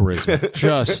quicksand of charisma.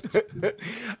 Just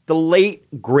the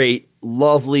late, great,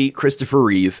 lovely Christopher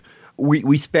Reeve.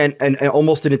 We spent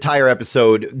almost an entire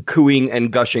episode cooing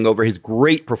and gushing over his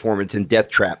great performance in Death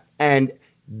Trap. And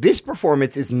this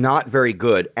performance is not very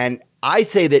good. And I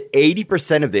say that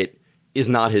 80% of it is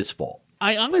not his fault.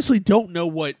 I honestly don't know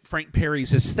what Frank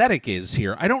Perry's aesthetic is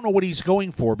here. I don't know what he's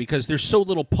going for because there's so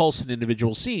little pulse in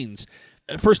individual scenes.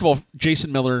 First of all,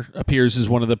 Jason Miller appears as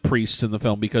one of the priests in the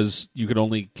film because you could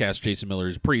only cast Jason Miller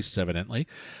as priests, evidently.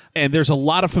 And there's a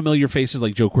lot of familiar faces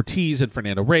like Joe Cortez and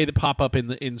Fernando Rey that pop up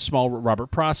in small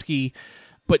Robert Prosky.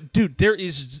 But, dude, there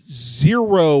is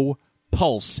zero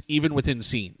pulse even within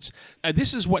scenes.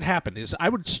 This is what happened, is I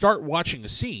would start watching a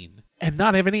scene and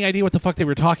not have any idea what the fuck they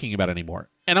were talking about anymore.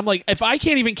 And I'm like, if I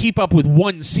can't even keep up with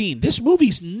one scene, this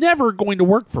movie's never going to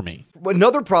work for me.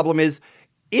 Another problem is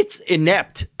it's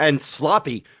inept and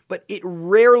sloppy, but it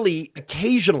rarely,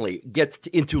 occasionally gets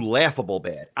into laughable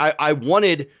bad. I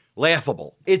wanted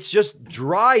laughable. It's just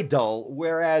dry dull,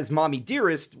 whereas Mommy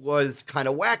Dearest was kind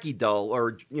of wacky dull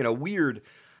or, weird.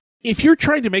 If you're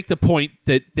trying to make the point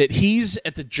that he's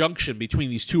at the junction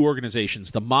between these two organizations,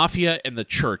 the mafia and the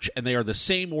church, and they are the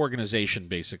same organization,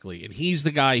 basically, and he's the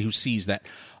guy who sees that,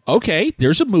 okay,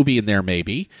 there's a movie in there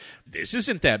maybe. This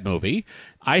isn't that movie.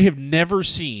 I have never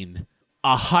seen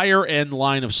a higher-end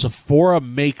line of Sephora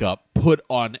makeup put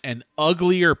on an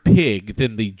uglier pig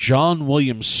than the John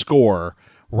Williams score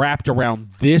wrapped around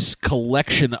this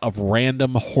collection of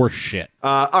random horse shit.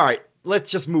 All right,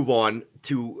 let's just move on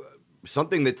to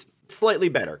something that's slightly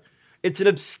better. It's an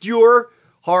obscure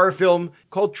horror film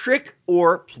called Trick,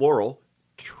 or plural,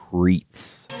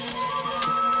 Treats.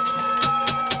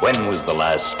 When was the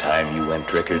last time you went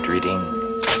trick-or-treating?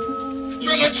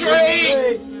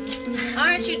 Trick-or-treat!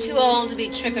 Aren't you too old to be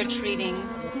trick-or-treating?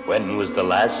 When was the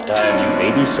last time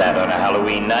you babysat on a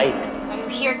Halloween night? Are you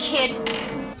here, kid?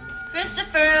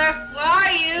 Christopher, where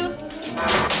are you?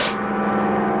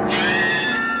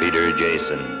 Peter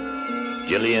Jason,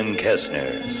 Gillian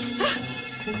Kessner,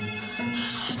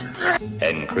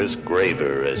 and Chris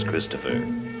Graver as Christopher.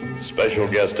 Special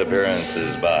guest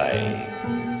appearances by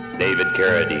David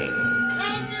Carradine,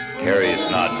 Carrie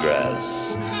Snodgrass,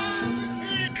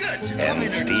 and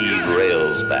Steve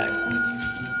Railsback.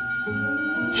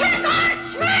 Trick or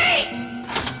treat!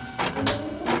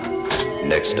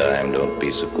 Next time, don't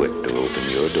be so quick to open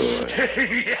your door.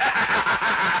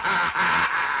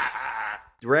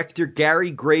 Director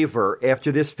Gary Graver,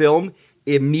 after this film,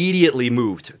 immediately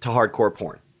moved to hardcore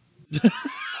porn.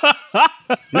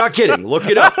 Not kidding. Look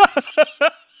it up.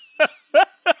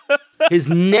 His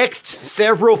next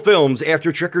several films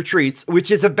after Trick or Treats,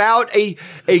 which is about a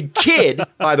kid,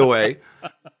 by the way,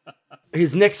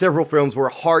 his next several films were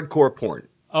hardcore porn.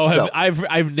 Oh, so,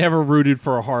 I've never rooted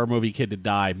for a horror movie kid to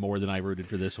die more than I rooted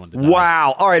for this one to die.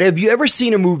 Wow. All right. Have you ever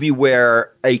seen a movie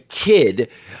where a kid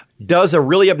does a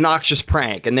really obnoxious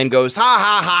prank and then goes, ha,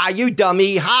 ha, ha, you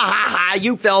dummy, ha, ha, ha,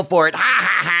 you fell for it, ha,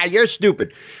 ha, ha, you're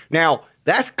stupid. Now,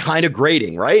 that's kind of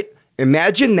grating, right?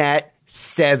 Imagine that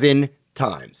 7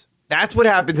 times. That's what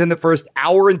happens in the first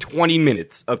hour and 20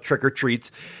 minutes of Trick or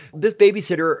Treats. This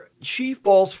babysitter, she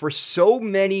falls for so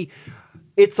many.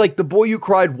 It's like The Boy You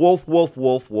Cried, wolf, wolf,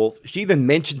 wolf, wolf. She even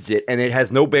mentions it, and it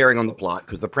has no bearing on the plot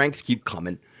because the pranks keep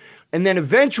coming. And then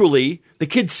eventually, the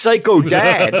kid's psycho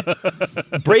dad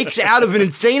breaks out of an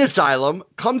insane asylum,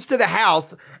 comes to the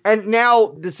house, and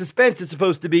now the suspense is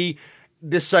supposed to be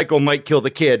this psycho might kill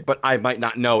the kid, but I might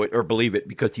not know it or believe it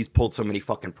because he's pulled so many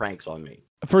fucking pranks on me.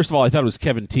 First of all, I thought it was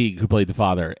Kevin Teague who played the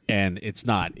father, and it's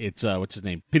not. It's, what's his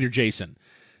name? Peter Jason.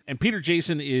 And Peter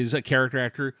Jason is a character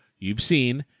actor you've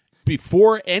seen.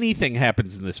 Before anything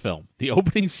happens in this film, the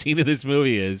opening scene of this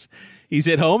movie is he's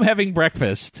at home having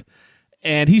breakfast,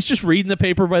 and he's just reading the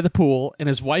paper by the pool, and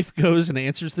his wife goes and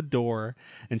answers the door,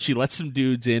 and she lets some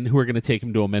dudes in who are going to take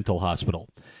him to a mental hospital.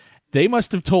 They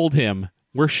must have told him,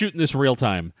 we're shooting this real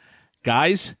time.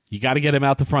 Guys, you got to get him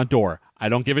out the front door. I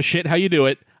don't give a shit how you do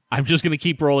it. I'm just going to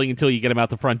keep rolling until you get him out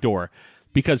the front door.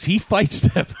 Because he fights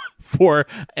them for,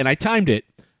 and I timed it,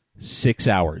 6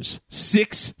 hours.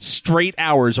 6 straight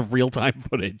hours of real-time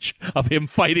footage of him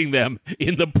fighting them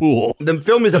in the pool. The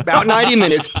film is about 90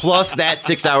 minutes plus that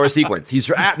 6-hour sequence. He's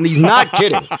not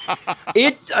kidding.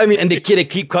 And the kid, they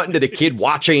keep cutting to the kid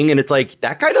watching, and it's like,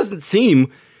 that guy doesn't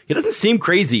seem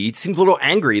crazy. He seems a little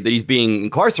angry that he's being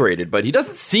incarcerated, but he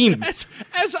doesn't seem...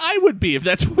 As I would be if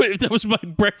that was my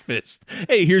breakfast.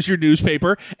 Hey, here's your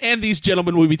newspaper, and these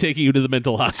gentlemen will be taking you to the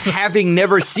mental hospital. Having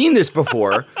never seen this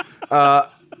before,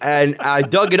 and I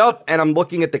dug it up, and I'm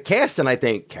looking at the cast, and I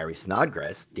think Carrie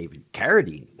Snodgrass, David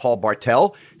Carradine, Paul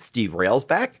Bartel, Steve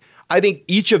Railsback. I think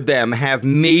each of them have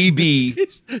maybe...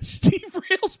 Steve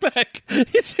Railsback,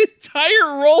 his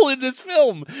entire role in this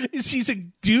film is he's a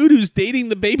dude who's dating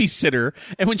the babysitter,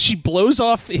 and when she blows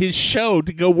off his show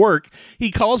to go work,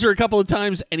 he calls her a couple of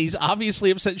times, and he's obviously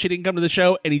upset she didn't come to the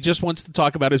show, and he just wants to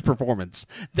talk about his performance.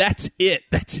 That's it.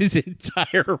 That's his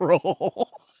entire role.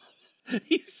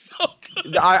 He's so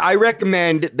good. I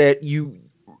recommend that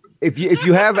if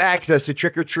you have access to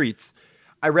Trick or Treats,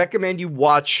 I recommend you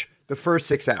watch the first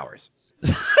 6 hours.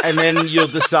 And then you'll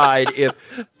decide if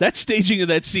that staging of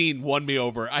that scene won me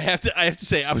over. I have to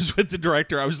say, I was with the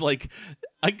director. I was like,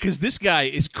 because this guy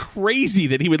is crazy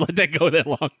that he would let that go that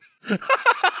long.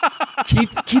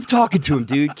 keep talking to him,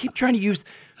 dude. Keep trying to use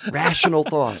rational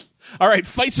thought. All right,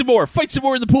 fight some more. Fight some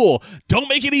more in the pool. Don't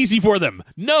make it easy for them.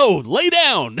 No, lay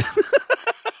down.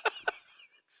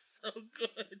 So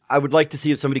good. I would like to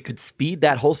see if somebody could speed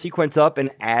that whole sequence up and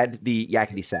add the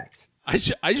yakety sax. I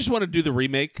just want to do the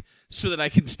remake so that I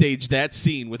can stage that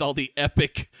scene with all the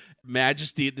epic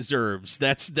majesty it deserves.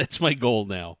 That's my goal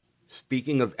now.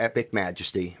 Speaking of epic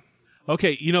majesty.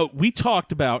 Okay, we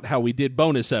talked about how we did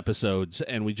bonus episodes,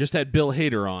 and we just had Bill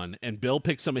Hader on, and Bill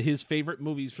picked some of his favorite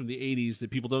movies from the 80s that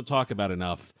people don't talk about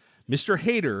enough. Mr.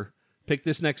 Hader picked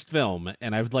this next film,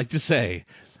 and I would like to say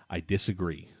I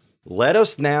disagree. Let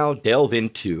us now delve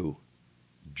into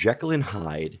Jekyll and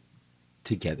Hyde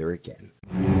Together Again.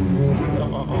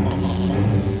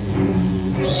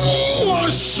 Oh, I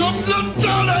shouldn't have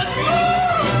done it!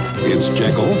 It's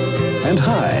Jekyll and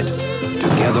Hyde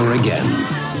Together Again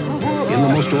in the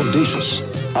most audacious,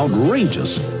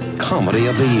 outrageous comedy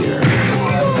of the year.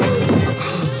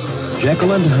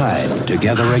 Jekyll and Hyde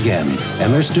Together Again,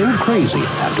 and they're still crazy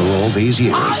after all these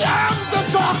years. I am the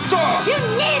doctor! You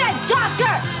need a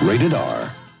doctor! Rated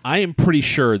R. I am pretty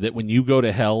sure that when you go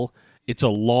to hell, it's a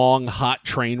long, hot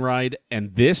train ride,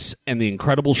 and this and The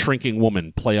Incredible Shrinking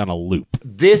Woman play on a loop.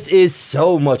 This is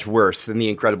so much worse than The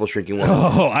Incredible Shrinking Woman.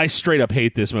 Oh, I straight up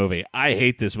hate this movie. I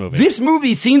hate this movie. This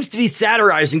movie seems to be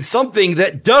satirizing something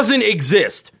that doesn't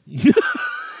exist.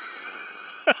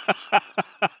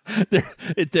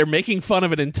 They're making fun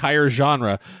of an entire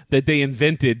genre that they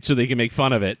invented so they can make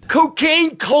fun of it.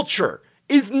 Cocaine culture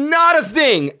is not a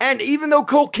thing. And even though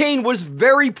cocaine was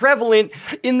very prevalent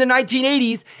in the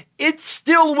 1980s, it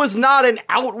still was not an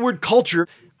outward culture.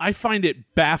 I find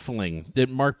it baffling that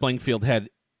Mark Blankfield had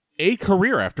a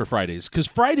career after Fridays, because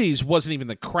Fridays wasn't even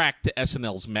the crack to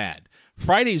SNL's Mad.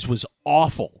 Fridays was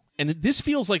awful. And this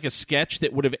feels like a sketch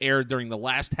that would have aired during the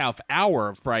last half hour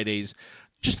of Fridays,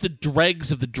 just the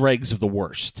dregs of the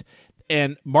worst.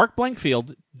 And Mark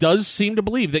Blankfield does seem to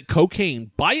believe that cocaine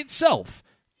by itself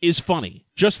is funny.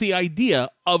 Just the idea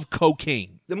of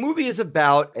cocaine. The movie is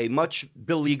about a much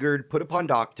beleaguered, put-upon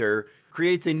doctor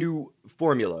creates a new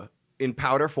formula in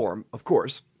powder form, of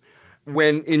course.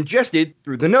 When ingested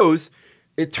through the nose,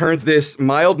 it turns this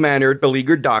mild-mannered,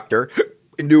 beleaguered doctor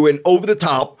into an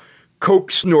over-the-top,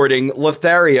 coke-snorting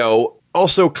Lothario,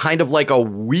 also kind of like a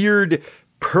weird,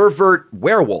 pervert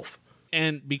werewolf.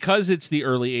 And because it's the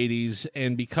early 80s,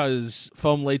 and because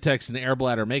foam latex and air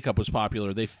bladder makeup was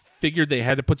popular, they figured they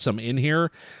had to put some in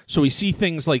here. So we see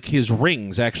things like his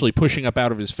rings actually pushing up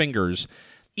out of his fingers.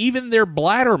 Even their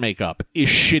bladder makeup is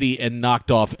shitty and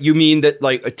knocked off. You mean that,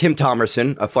 like, Tim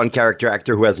Thomerson, a fun character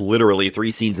actor who has literally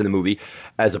 3 scenes in the movie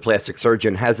as a plastic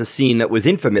surgeon, has a scene that was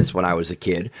infamous when I was a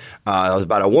kid. It was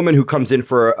about a woman who comes in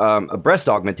for a breast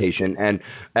augmentation, and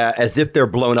as if they're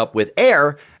blown up with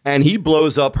air, and he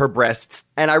blows up her breasts.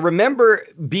 And I remember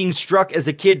being struck as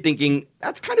a kid thinking,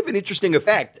 that's kind of an interesting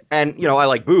effect. And, you know, I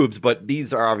like boobs, but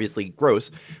these are obviously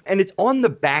gross. And it's on the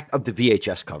back of the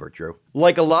VHS cover, Drew.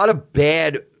 Like a lot of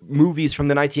bad movies from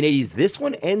the 1980s, this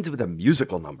one ends with a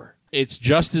musical number. It's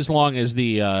just as long as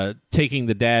the taking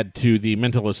the dad to the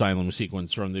mental asylum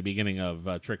sequence from the beginning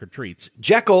of Trick or Treats.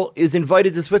 Jekyll is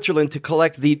invited to Switzerland to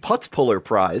collect the Putzpuller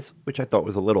Prize, which I thought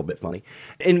was a little bit funny.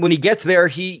 And when he gets there,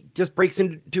 he just breaks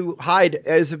into Hyde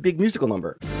as a big musical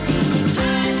number.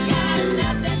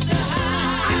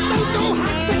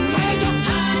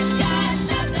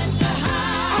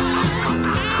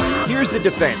 Here's the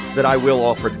defense that I will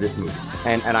offer to this movie,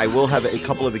 and I will have a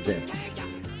couple of examples.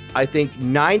 I think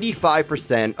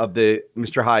 95% of the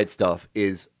Mr. Hyde stuff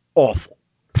is awful,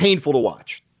 painful to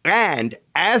watch. And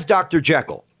as Dr.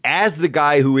 Jekyll, as the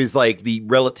guy who is like the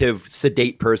relative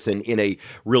sedate person in a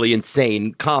really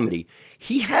insane comedy,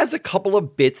 he has a couple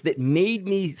of bits that made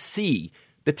me see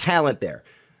the talent there.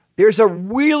 There's a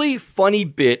really funny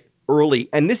bit early,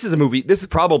 and this is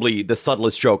probably the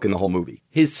subtlest joke in the whole movie.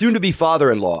 His soon-to-be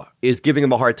father-in-law is giving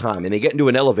him a hard time, and they get into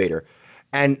an elevator,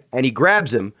 and he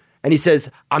grabs him, and he says,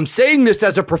 "I'm saying this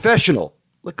as a professional.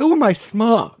 Let go of my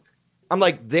smog." I'm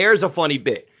like, there's a funny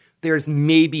bit. There's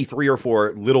maybe 3 or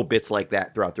 4 little bits like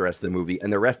that throughout the rest of the movie,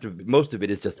 and most of it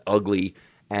is just ugly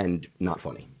and not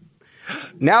funny.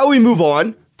 Now we move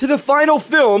on to the final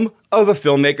film of a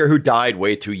filmmaker who died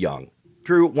way too young.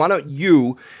 Drew, why don't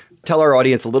you tell our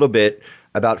audience a little bit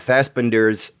about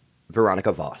Fassbinder's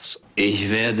Veronica Voss? Ich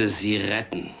werde Sie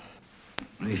retten.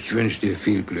 Ich wünsche dir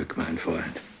viel Glück, mein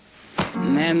Freund.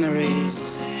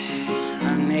 Memories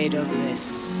are made of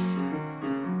this.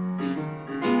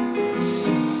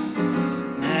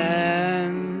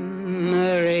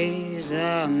 Memories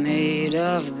are made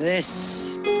of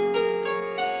this.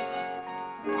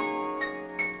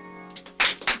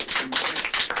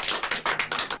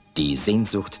 Die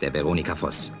Sehnsucht der Veronika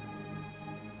Voss.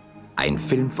 Ein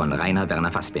Film von Rainer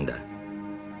Werner Fassbinder.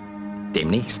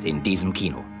 Demnächst in diesem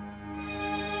Kino.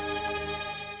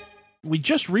 We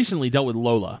just recently dealt with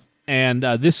Lola, and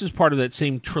this is part of that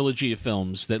same trilogy of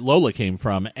films that Lola came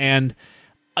from, and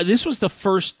this was the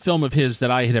first film of his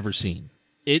that I had ever seen.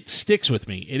 It sticks with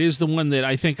me. It is the one that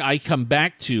I think I come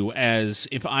back to as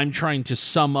if I'm trying to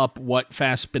sum up what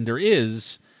Fassbinder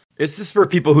is. It's just for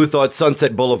people who thought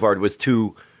Sunset Boulevard went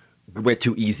too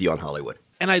easy on Hollywood.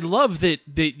 And I love that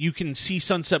you can see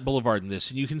Sunset Boulevard in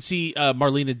this, and you can see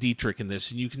Marlene Dietrich in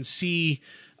this, and you can see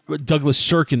Douglas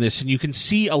Sirk in this, and you can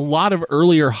see a lot of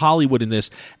earlier Hollywood in this.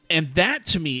 And that,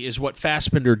 to me, is what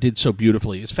Fassbinder did so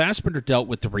beautifully, is Fassbinder dealt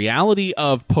with the reality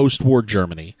of post-war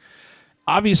Germany,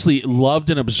 obviously loved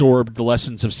and absorbed the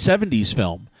lessons of 70s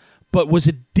film, but was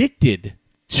addicted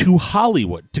to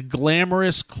Hollywood, to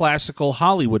glamorous classical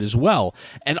Hollywood as well.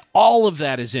 And all of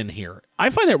that is in here. I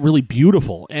find that really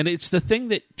beautiful, and it's the thing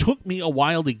that took me a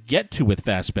while to get to with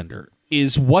Fassbinder,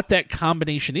 is what that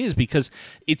combination is, because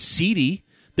it's seedy.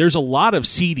 There's a lot of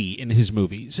seedy in his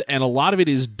movies, and a lot of it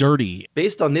is dirty.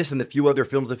 Based on this and the few other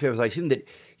films of his, I've seen that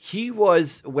he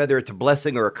was, whether it's a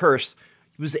blessing or a curse,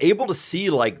 he was able to see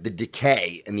like the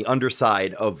decay and the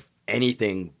underside of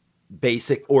anything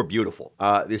basic or beautiful.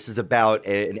 This is about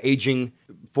an aging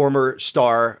former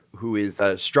star who is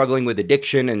struggling with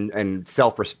addiction and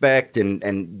self-respect and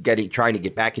trying to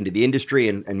get back into the industry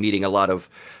and meeting a lot of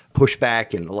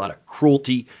pushback and a lot of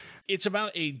cruelty. It's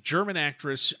about a German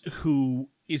actress who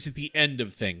is at the end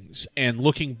of things and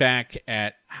looking back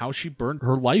at how she burned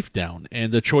her life down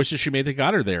and the choices she made that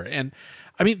got her there. And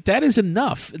I mean, that is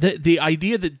enough. The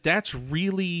idea that that's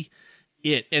really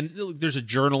it. And there's a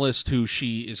journalist who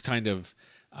she is kind of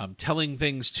telling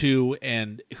things to,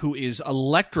 and who is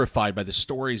electrified by the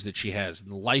stories that she has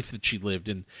and the life that she lived,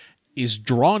 and is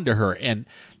drawn to her. And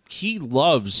he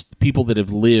loves people that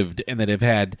have lived and that have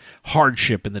had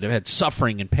hardship and that have had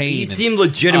suffering and pain. He seemed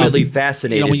legitimately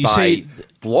fascinated by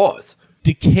flaws.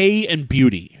 Decay and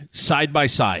beauty side by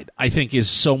side, I think, is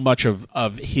so much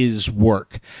of his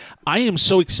work. I am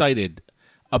so excited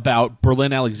about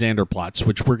Berlin Alexanderplatz,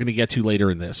 which we're going to get to later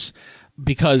in this,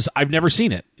 because I've never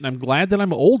seen it. And I'm glad that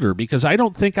I'm older, because I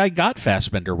don't think I got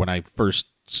Fassbinder when I first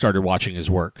started watching his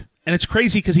work. And it's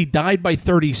crazy because he died by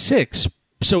 36,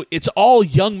 so it's all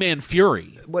young man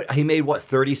fury. He made,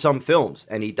 30-some films,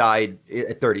 and he died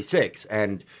at 36.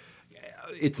 And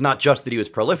it's not just that he was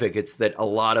prolific, it's that a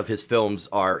lot of his films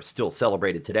are still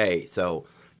celebrated today. So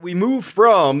we move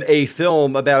from a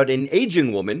film about an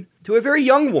aging woman to a very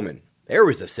young woman. There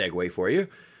was a segue for you.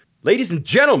 Ladies and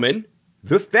gentlemen,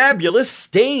 the fabulous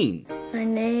Stain. My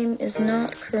name is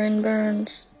not Corinne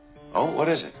Burns. Oh, what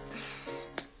is it?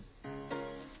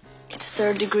 It's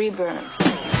third-degree burn.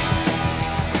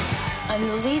 I'm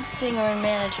the lead singer and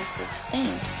manager for the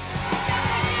Stains.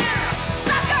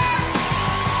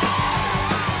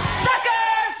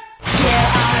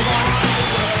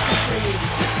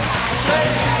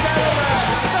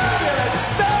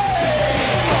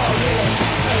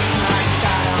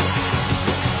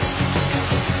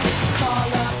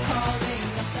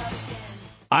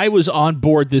 I was on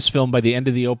board this film by the end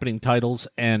of the opening titles,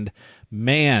 and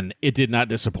man, it did not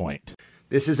disappoint.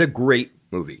 This is a great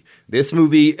movie. This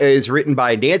movie is written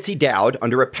by Nancy Dowd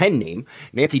under a pen name.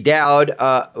 Nancy Dowd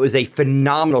was a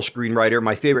phenomenal screenwriter.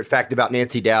 My favorite fact about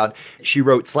Nancy Dowd, she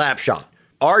wrote Slapshot,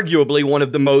 arguably one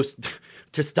of the most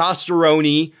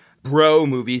testosterone-y bro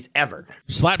movies ever.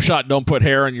 Slapshot, don't put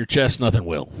hair on your chest, nothing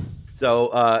will. So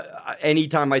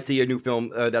anytime I see a new film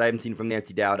that I haven't seen from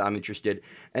Nancy Dowd, I'm interested.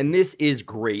 And this is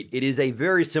great. It is a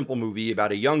very simple movie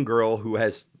about a young girl who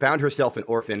has found herself an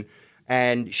orphan,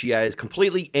 and she is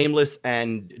completely aimless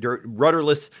and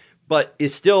rudderless, but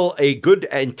is still a good,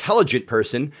 intelligent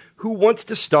person who wants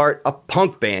to start a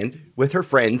punk band with her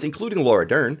friends, including Laura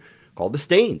Dern, called The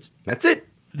Stains. That's it.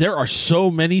 There are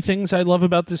so many things I love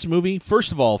about this movie.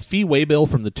 First of all, Fee Waybill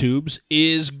from The Tubes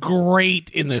is great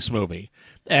in this movie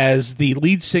as the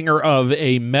lead singer of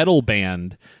a metal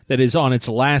band that is on its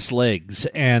last legs.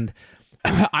 And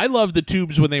I love The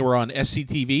Tubes when they were on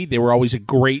SCTV. They were always a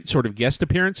great sort of guest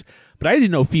appearance, but I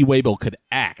didn't know Fee Waybill could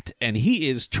act, and he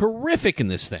is terrific in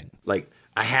this thing. Like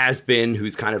a has-been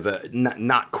who's kind of a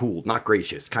not cool, not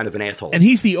gracious, kind of an asshole. And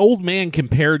he's the old man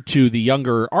compared to the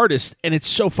younger artist, and it's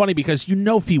so funny because you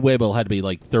know Fee Waybill had to be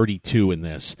like 32 in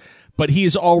this, but he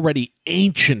is already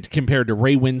ancient compared to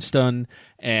Ray Winstone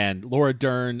and Laura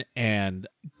Dern and,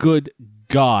 good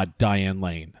God, Diane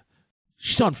Lane.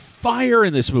 She's on fire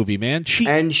in this movie, man.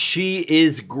 And she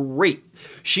is great.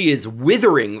 She is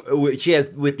withering. She has,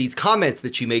 with these comments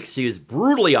that she makes, she is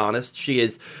brutally honest. She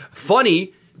is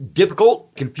funny,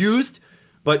 difficult, confused,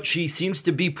 but she seems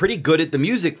to be pretty good at the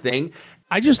music thing.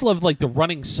 I just love like the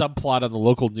running subplot on the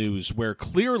local news where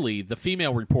clearly the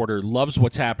female reporter loves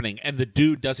what's happening and the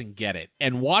dude doesn't get it.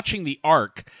 And watching the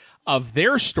arc of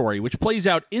their story, which plays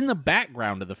out in the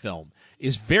background of the film,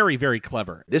 is very, very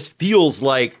clever. This feels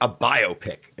like a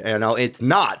biopic. You know, it's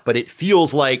not, but it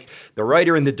feels like the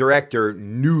writer and the director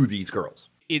knew these girls.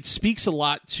 It speaks a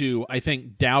lot to, I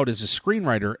think, Dowd as a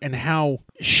screenwriter and how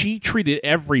she treated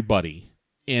everybody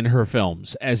in her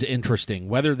films as interesting,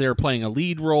 whether they're playing a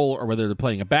lead role or whether they're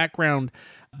playing a background.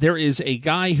 There is a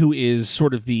guy who is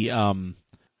sort of the,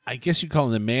 I guess you'd call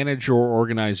him the manager or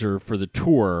organizer for the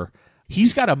tour.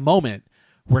 He's got a moment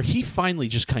where he finally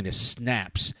just kind of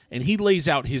snaps and he lays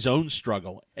out his own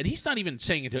struggle. And he's not even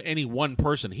saying it to any one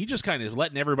person. He just kind of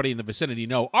letting everybody in the vicinity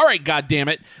know, all right,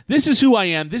 goddammit, this is who I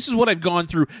am. This is what I've gone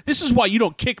through. This is why you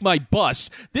don't kick my bus.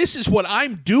 This is what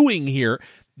I'm doing here.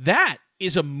 That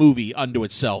is a movie unto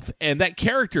itself. And that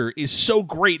character is so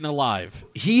great and alive.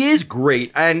 He is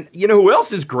great. And you know who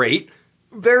else is great?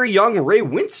 Very young Ray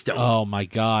Winstone. Oh, my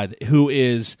God. Who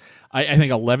is, I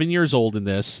think, 11 years old in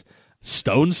this.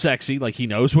 Stone sexy, like he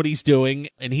knows what he's doing,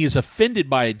 and he is offended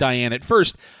by Diane at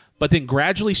first, but then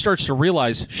gradually starts to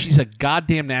realize she's a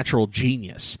goddamn natural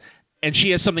genius, and she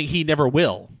has something he never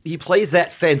will. He plays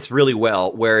that fence really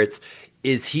well, where it's,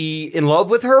 is he in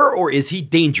love with her, or is he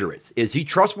dangerous? Is he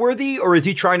trustworthy, or is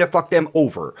he trying to fuck them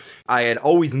over? I had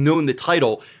always known the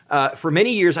title. For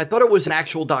many years, I thought it was an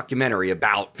actual documentary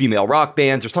about female rock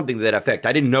bands or something to that effect.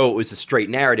 I didn't know it was a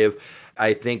straight narrative.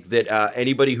 I think that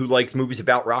anybody who likes movies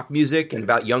about rock music and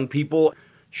about young people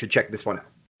should check this one out.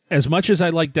 As much as I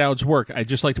like Dowd's work, I'd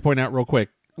just like to point out real quick,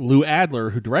 Lou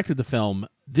Adler, who directed the film,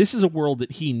 this is a world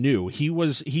that he knew.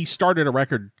 He started a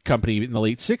record company in the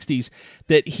late 60s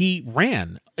that he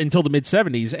ran until the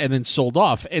mid-70s and then sold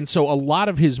off. And so a lot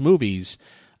of his movies,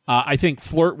 I think,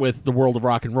 flirt with the world of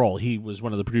rock and roll. He was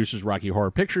one of the producers of Rocky Horror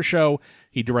Picture Show.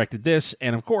 He directed this,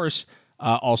 and of course,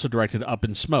 also directed Up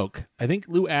in Smoke. I think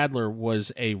Lou Adler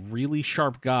was a really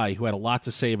sharp guy who had a lot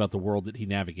to say about the world that he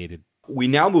navigated. We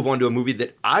now move on to a movie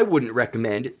that I wouldn't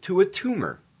recommend to a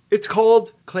tumor. It's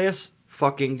called Class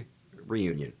Fucking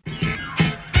Reunion.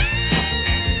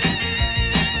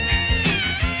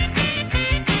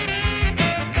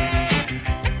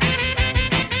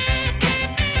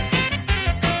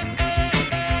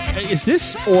 Is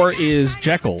this, or is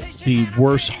Jekyll the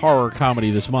worst horror comedy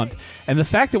this month? And the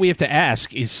fact that we have to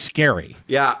ask is scary.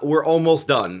 Yeah, we're almost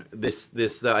done.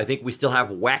 This I think we still have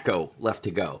Wacko left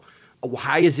to go.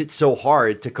 Why is it so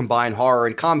hard to combine horror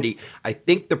and comedy? I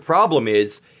think the problem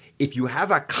is if you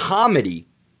have a comedy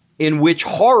in which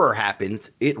horror happens,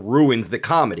 it ruins the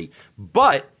comedy.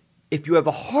 But if you have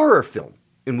a horror film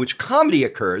in which comedy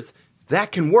occurs,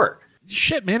 that can work.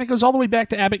 shit, man, it goes all the way back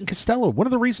to Abbott and Costello. One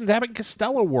of the reasons Abbott and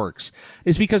Costello works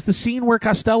is because the scene where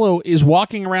Costello is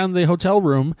walking around the hotel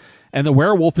room and the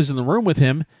werewolf is in the room with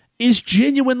him is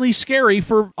genuinely scary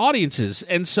for audiences.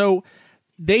 And so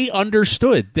they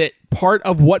understood that part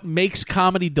of what makes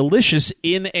comedy delicious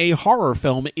in a horror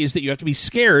film is that you have to be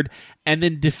scared and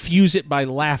then diffuse it by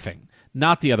laughing.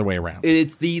 Not the other way around.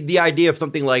 It's the idea of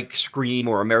something like Scream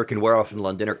or American Werewolf in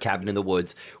London or Cabin in the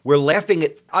Woods. We're laughing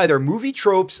at either movie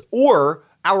tropes or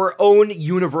our own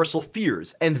universal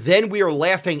fears. And then we are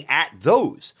laughing at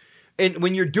those. And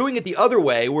when you're doing it the other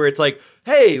way, where it's like,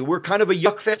 hey, we're kind of a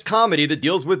yuckfest comedy that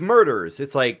deals with murders.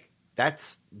 It's like,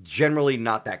 that's generally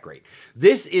not that great.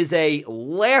 This is a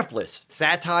laughless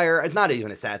satire. It's not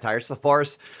even a satire. It's a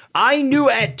farce. I knew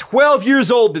at 12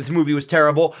 years old this movie was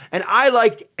terrible, and I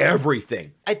liked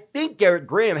everything. I think Gerrit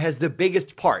Graham has the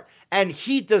biggest part, and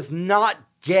he does not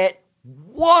get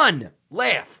one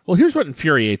laugh. Well, here's what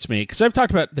infuriates me, because I've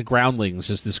talked about The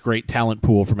Groundlings as this great talent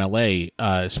pool from L.A.,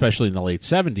 especially in the late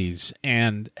 70s,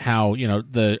 and how,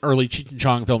 the early Cheech and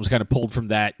Chong films kind of pulled from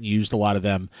that and used a lot of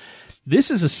them.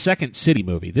 This is a Second City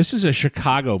movie. This is a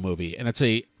Chicago movie, and it's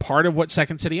a part of what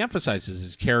Second City emphasizes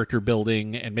is character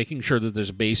building and making sure that there's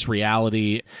a base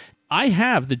reality. I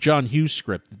have the John Hughes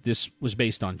script that this was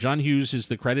based on. John Hughes is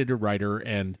the credited writer,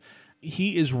 and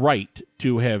he is right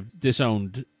to have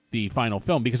disowned the final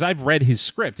film because I've read his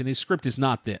script, and his script is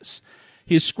not this.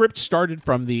 His script started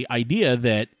from the idea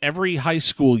that every high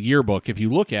school yearbook, if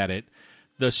you look at it,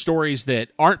 the stories that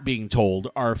aren't being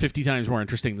told are 50 times more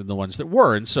interesting than the ones that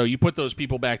were. And so you put those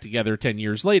people back together 10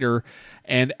 years later,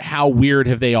 and how weird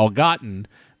have they all gotten?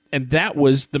 And that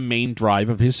was the main drive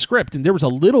of his script. And there was a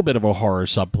little bit of a horror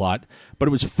subplot, but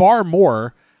it was far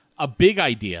more a big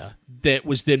idea that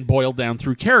was then boiled down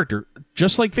through character,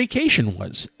 just like Vacation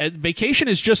was. And Vacation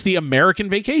is just the American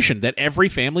vacation that every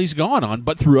family's gone on,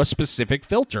 but through a specific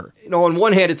filter. On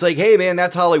one hand, it's like, hey, man,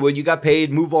 that's Hollywood. You got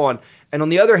paid, move on. And on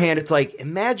the other hand, it's like,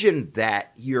 imagine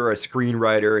that you're a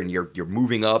screenwriter and you're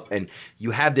moving up and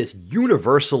you have this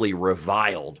universally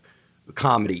reviled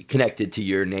comedy connected to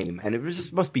your name. And it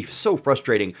just must be so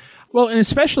frustrating. Well, and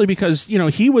especially because,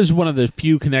 he was one of the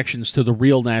few connections to the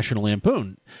real National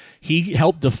Lampoon. He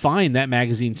helped define that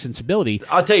magazine's sensibility.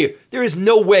 I'll tell you, there is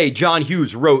no way John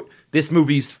Hughes wrote this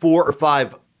movie's 4 or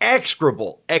 5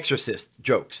 execrable Exorcist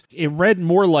jokes. It read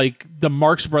more like the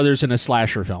Marx Brothers in a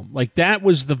slasher film. Like, that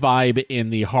was the vibe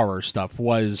in the horror stuff,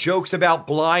 was jokes about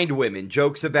blind women,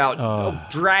 jokes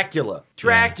about Dracula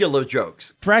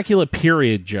jokes. Dracula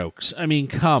period jokes. I mean,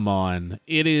 come on.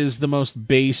 It is the most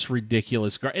base,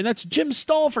 ridiculous. And that's Jim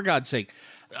Stahl, for God's sake.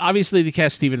 Obviously, they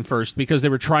cast Stephen first because they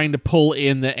were trying to pull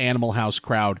in the Animal House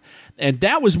crowd. And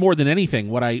that was more than anything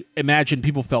what I imagine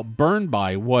people felt burned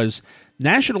by was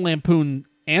National Lampoon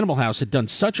Animal House had done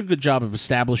such a good job of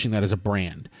establishing that as a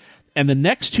brand. And the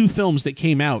next 2 films that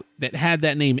came out that had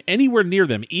that name anywhere near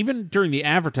them, even during the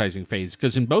advertising phase,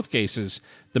 because in both cases,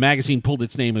 the magazine pulled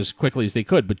its name as quickly as they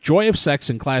could, but Joy of Sex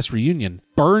and Class Reunion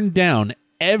burned down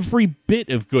every bit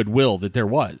of goodwill that there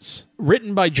was.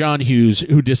 Written by John Hughes,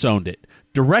 who disowned it.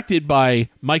 Directed by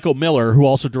Michael Miller, who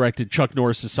also directed Chuck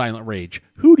Norris's Silent Rage.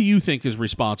 Who do you think is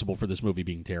responsible for this movie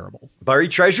being terrible?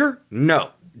 Buried Treasure?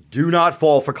 No. Do not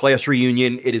fall for Class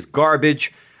Reunion. It is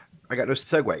garbage. I got no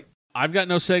segue. I've got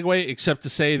no segue except to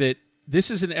say that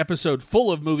this is an episode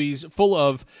full of movies, full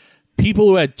of people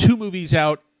who had 2 movies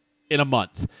out in a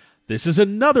month. This is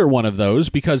another one of those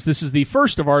because this is the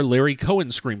first of our Larry Cohen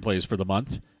screenplays for the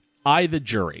month, I, the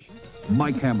Jury.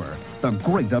 Mike Hammer, the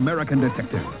great American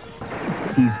detective.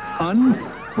 He's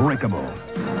unbreakable.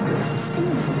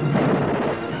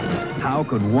 How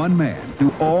could one man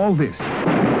do all this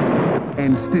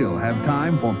and still have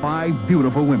time for 5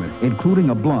 beautiful women, including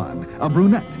a blonde, a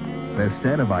brunette, the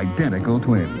set of identical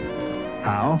twins?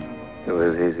 How? It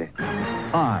was easy.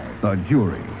 I, the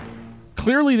Jury.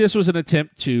 Clearly, this was an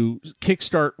attempt to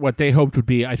kickstart what they hoped would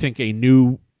be, I think, a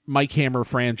new Mike Hammer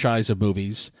franchise of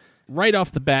movies. Right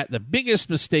off the bat, the biggest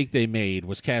mistake they made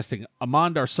was casting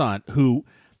Armand Arsant, who,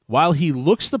 while he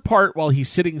looks the part while he's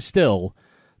sitting still,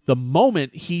 the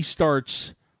moment he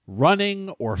starts running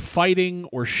or fighting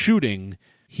or shooting,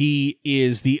 he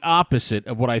is the opposite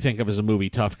of what I think of as a movie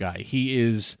tough guy. He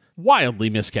is wildly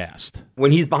miscast.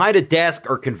 When he's behind a desk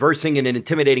or conversing in an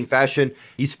intimidating fashion,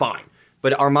 he's fine.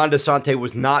 But Armand Assante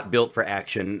was not built for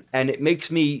action, and it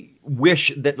makes me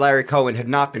wish that Larry Cohen had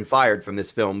not been fired from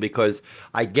this film, because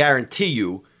I guarantee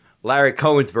you Larry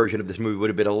Cohen's version of this movie would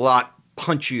have been a lot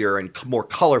punchier and more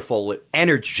colorful,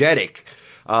 energetic.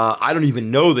 I don't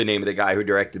even know the name of the guy who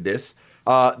directed this.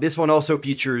 This one also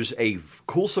features a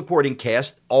cool supporting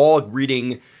cast, all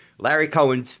reading Larry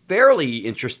Cohen's fairly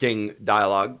interesting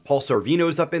dialogue. Paul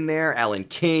Sorvino's up in there, Alan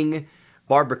King,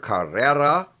 Barbara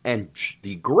Carrera, and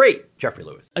the great Jeffrey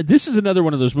Lewis. This is another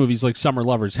one of those movies like Summer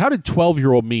Lovers. How did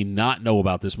 12-year-old me not know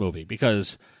about this movie?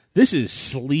 Because this is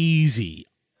sleazy.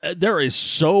 There is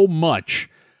so much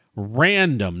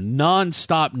random,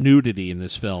 non-stop nudity in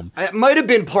this film. It might have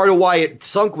been part of why it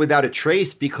sunk without a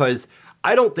trace, because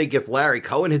I don't think if Larry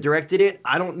Cohen had directed it,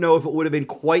 I don't know if it would have been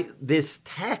quite this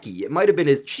tacky. It might have been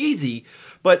as cheesy,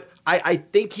 but I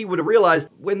think he would have realized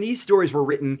when these stories were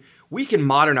written, we can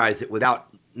modernize it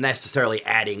without necessarily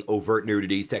adding overt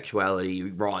nudity, sexuality,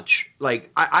 raunch.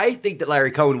 Like, I think that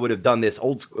Larry Cohen would have done this a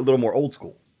little more old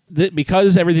school.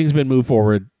 Because everything's been moved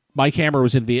forward, Mike Hammer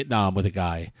was in Vietnam with a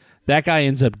guy. That guy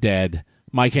ends up dead.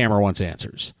 Mike Hammer wants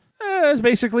answers. That's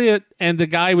basically it. And the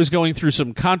guy was going through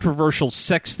some controversial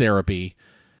sex therapy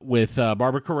with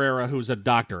Barbara Carrera, who's a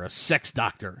doctor, a sex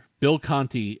doctor. Bill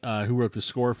Conti, who wrote the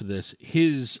score for this,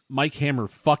 his Mike Hammer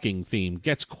fucking theme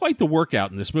gets quite the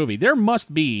workout in this movie. There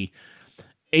must be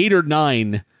 8 or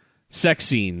 9 sex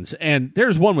scenes, and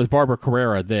there's one with Barbara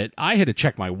Carrera that I had to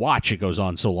check my watch. It goes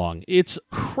on so long. It's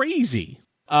crazy.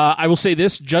 I will say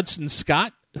this, Judson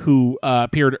Scott, who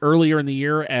appeared earlier in the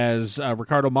year as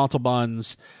Ricardo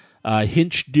Montalban's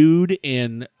Hinch dude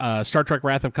in Star Trek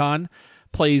Wrath of Khan,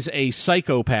 plays a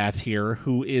psychopath here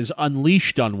who is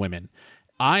unleashed on women.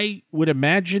 I would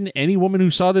imagine any woman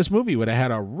who saw this movie would have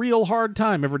had a real hard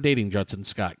time ever dating Judson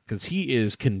Scott, because he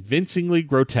is convincingly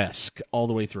grotesque all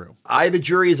the way through. The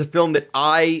Jury is a film that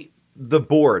the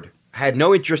board, had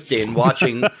no interest in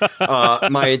watching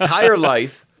my entire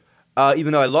life,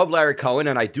 even though I love Larry Cohen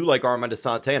and I do like Armand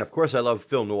Assante, and of course I love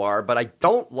film noir, but I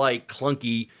don't like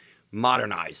clunky,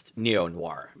 modernized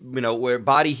neo-noir. Where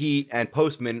Body Heat and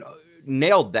Postman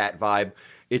nailed that vibe.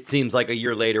 It seems like a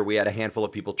year later we had a handful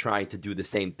of people trying to do the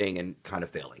same thing and kind of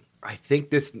failing. I think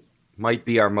this might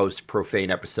be our most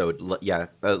profane episode.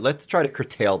 Let's try to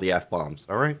curtail the F-bombs,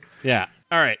 all right? Yeah,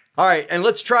 all right. All right, and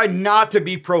let's try not to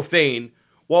be profane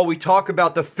while we talk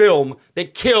about the film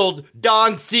that killed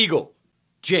Don Siegel,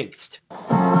 Jinxed.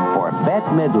 For Bette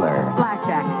Midler,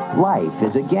 Blackjack. life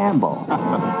is a gamble.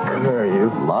 Come here, you.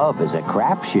 Love is a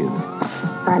crapshoot.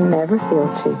 I never feel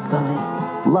cheap,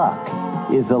 Billy.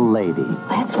 Luck is a lady.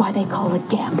 That's why they call it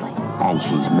gambling. And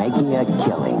she's making a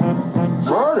killing.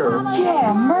 Murder?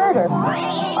 Yeah, murder.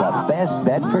 The best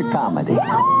bet for comedy.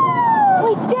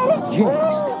 We did it!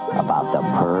 Jinxed, about the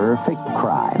perfect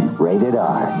crime. Rated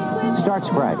R. Starts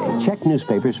Friday. Check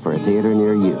newspapers for a theater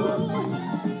near you.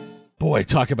 Boy,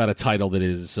 talk about a title that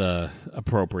is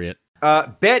appropriate.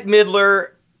 Bette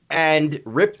Midler and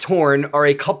Rip Torn are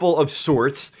a couple of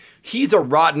sorts. He's a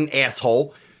rotten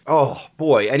asshole. Oh,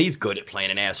 boy, and he's good at playing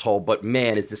an asshole, but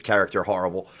man, is this character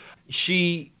horrible.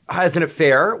 She has an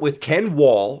affair with Ken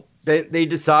Wall. They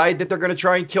decide that they're going to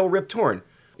try and kill Rip Torn.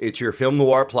 It's your film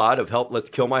noir plot of help, let's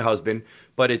kill my husband,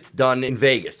 but it's done in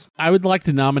Vegas. I would like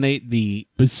to nominate the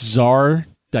bizarre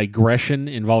digression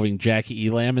involving Jackie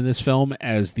Elam in this film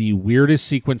as the weirdest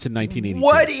sequence in 1982.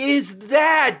 What is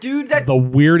that, dude? The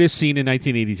weirdest scene in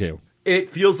 1982. It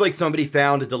feels like somebody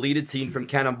found a deleted scene from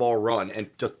Cannonball Run and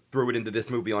just threw it into this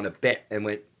movie on a bet and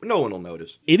went, no one will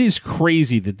notice. It is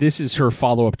crazy that this is her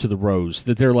follow-up to The Rose,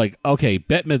 that they're like, okay,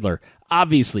 Bette Midler,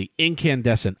 obviously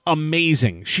incandescent,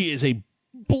 amazing. She is a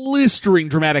blistering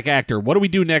dramatic actor. What do we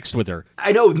do next with her?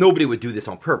 I know nobody would do this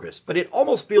on purpose, but it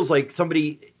almost feels like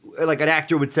somebody, like an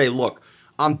actor would say, look,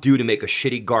 I'm due to make a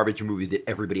shitty garbage movie that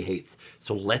everybody hates,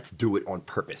 so let's do it on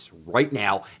purpose right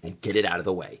now and get it out of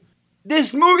the way.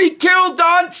 This movie killed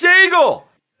Don Siegel!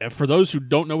 And for those who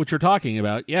don't know what you're talking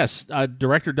about, yes,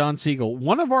 director Don Siegel,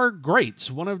 one of our greats,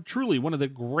 one of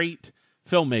the great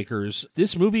filmmakers.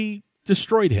 This movie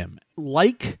destroyed him.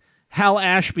 Like Hal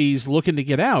Ashby's Looking to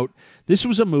Get Out, this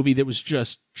was a movie that was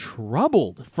just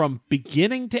troubled from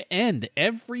beginning to end.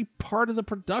 Every part of the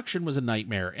production was a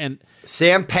nightmare. And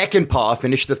Sam Peckinpah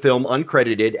finished the film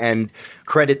uncredited and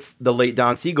credits the late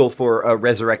Don Siegel for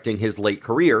resurrecting his late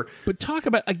career. But talk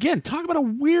about a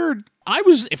weird...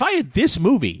 if I had this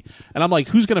movie, and I'm like,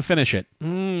 who's going to finish it?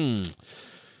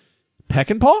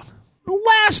 Peckinpah?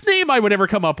 Last name I would ever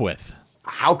come up with.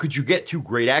 How could you get two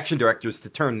great action directors to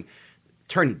turn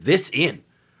this in?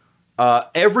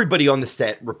 Everybody on the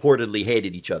set reportedly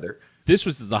hated each other. This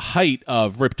was the height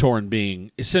of Rip Torn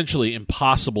being essentially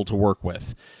impossible to work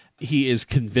with. He is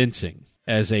convincing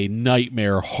as a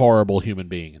nightmare, horrible human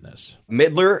being in this.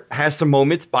 Midler has some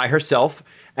moments by herself,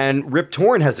 and Rip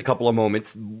Torn has a couple of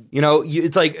moments.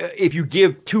 It's like if you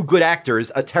give two good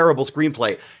actors a terrible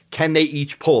screenplay, can they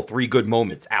each pull 3 good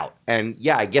moments out? And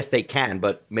yeah, I guess they can,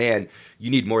 but man, you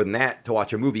need more than that to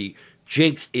watch a movie.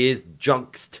 Jinxed is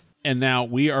Junxed. And now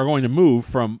we are going to move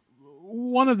from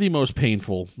one of the most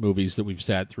painful movies that we've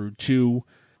sat through to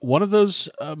one of those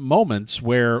moments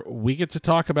where we get to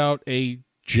talk about a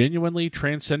genuinely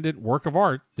transcendent work of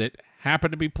art that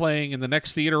happened to be playing in the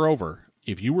next theater over.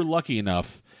 If you were lucky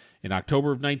enough in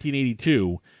October of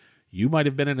 1982, you might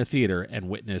have been in a theater and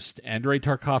witnessed Andrei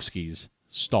Tarkovsky's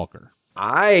Stalker.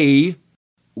 I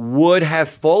would have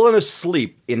fallen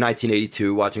asleep in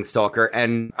 1982 watching Stalker,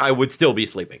 and I would still be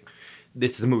sleeping.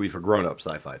 This is a movie for grown-up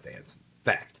sci-fi fans.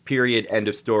 Fact. Period. End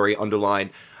of story. Underline.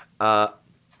 I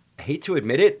hate to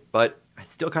admit it, but I'm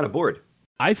still kind of bored.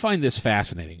 I find this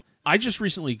fascinating. I just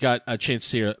recently got a chance to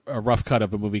see a rough cut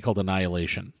of a movie called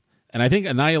Annihilation. And I think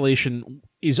Annihilation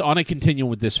is on a continuum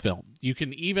with this film. You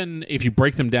can even, if you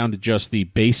break them down to just the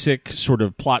basic sort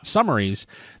of plot summaries,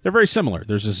 they're very similar.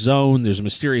 There's a zone, there's a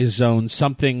mysterious zone,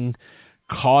 something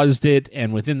caused it,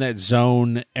 and within that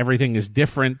zone, everything is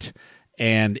different.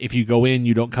 And if you go in,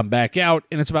 you don't come back out.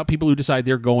 And it's about people who decide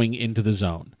they're going into the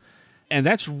zone. And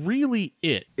that's really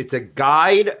it. It's a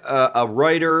guide, a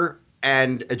writer,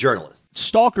 and a journalist.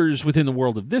 Stalkers within the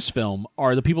world of this film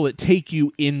are the people that take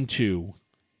you into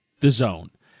the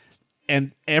zone.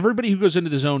 And everybody who goes into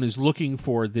the zone is looking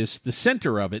for the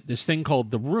center of it, this thing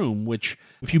called the room, which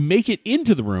if you make it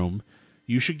into the room,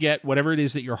 you should get whatever it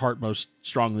is that your heart most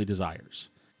strongly desires.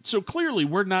 So clearly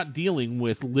we're not dealing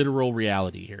with literal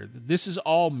reality here. This is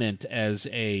all meant as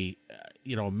a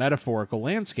metaphorical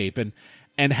landscape.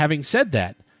 And having said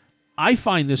that, I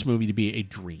find this movie to be a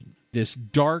dream, this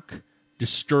dark,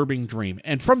 disturbing dream.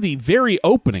 And from the very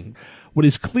opening, what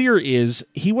is clear is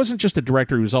he wasn't just a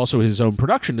director, he was also his own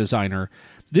production designer.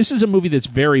 This is a movie that's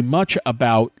very much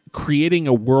about creating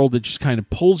a world that just kind of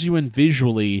pulls you in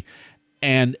visually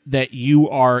and that you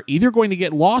are either going to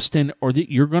get lost in or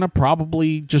that you're going to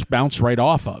probably just bounce right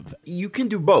off of. You can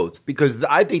do both, because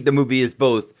I think the movie is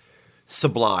both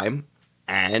sublime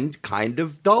and kind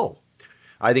of dull.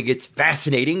 I think it's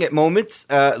fascinating at moments,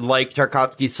 like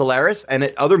Tarkovsky's Solaris, and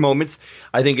at other moments,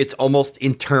 I think it's almost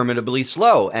interminably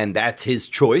slow, and that's his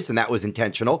choice, and that was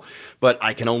intentional, but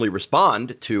I can only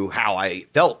respond to how I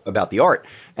felt about the art.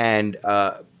 And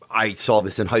I saw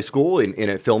this in high school in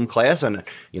a film class and,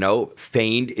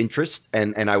 feigned interest,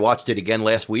 and I watched it again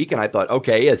last week, and I thought,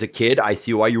 okay, as a kid, I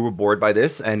see why you were bored by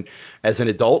this, and as an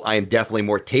adult, I am definitely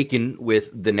more taken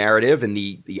with the narrative and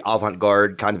the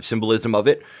avant-garde kind of symbolism of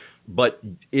it. But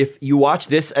if you watch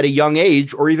this at a young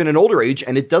age or even an older age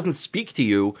and it doesn't speak to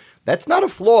you, that's not a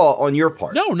flaw on your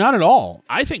part. No, not at all.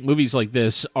 I think movies like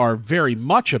this are very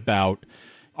much about,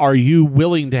 are you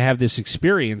willing to have this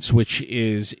experience which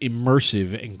is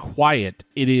immersive and quiet?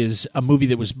 It is a movie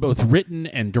that was both written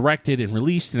and directed and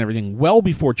released and everything well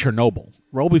before Chernobyl,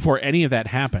 well before any of that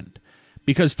happened.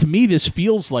 Because to me, this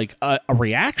feels like a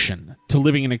reaction to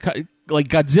living in like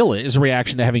Godzilla is a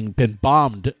reaction to having been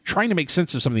bombed, trying to make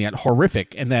sense of something that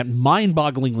horrific and that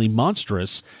mind-bogglingly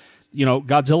monstrous.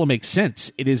 Godzilla makes sense.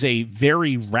 It is a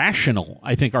very rational,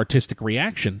 I think, artistic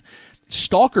reaction.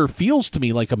 Stalker feels to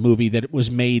me like a movie that was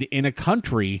made in a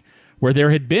country where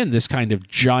there had been this kind of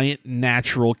giant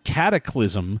natural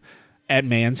cataclysm at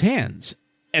man's hands.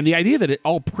 And the idea that it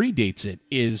all predates it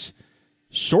is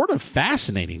sort of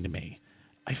fascinating to me.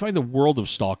 I find the world of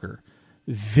Stalker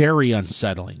very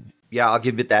unsettling. Yeah, I'll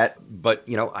give it that. But,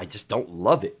 I just don't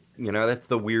love it. That's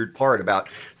the weird part about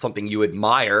something you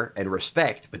admire and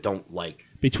respect, but don't like.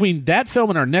 Between that film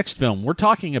and our next film, we're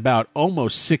talking about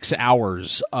almost 6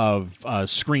 hours of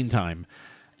screen time.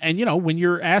 And, when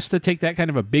you're asked to take that kind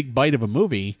of a big bite of a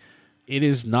movie, it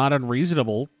is not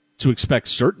unreasonable to expect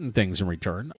certain things in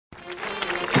return.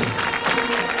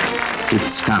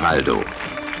 Fitzcarraldo,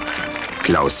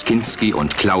 Klaus Kinski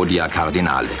und Claudia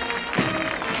Cardinale.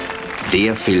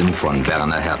 Der Film von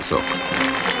Werner Herzog.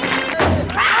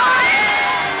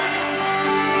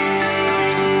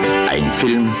 Ein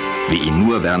Film, wie ihn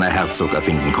nur Werner Herzog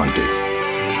erfinden konnte.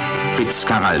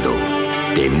 Fitzcarraldo,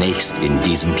 demnächst in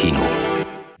diesem Kino.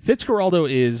 Fitzcarraldo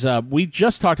is, we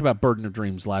just talked about Burden of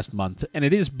Dreams last month, and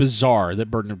it is bizarre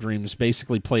that Burden of Dreams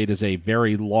basically played as a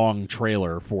very long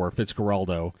trailer for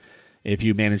Fitzcarraldo if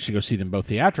you manage to go see them both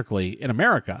theatrically in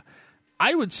America.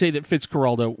 I would say that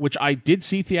Fitzcarraldo, which I did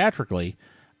see theatrically,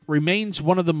 remains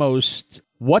one of the most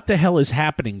what the hell is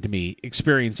happening to me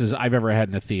experiences I've ever had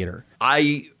in a theater.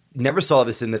 I never saw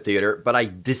this in the theater, but I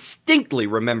distinctly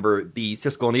remember the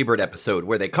Siskel and Ebert episode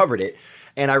where they covered it.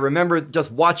 And I remember just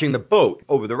watching the boat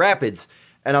over the rapids,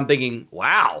 and I'm thinking,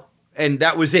 wow. And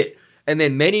that was it. And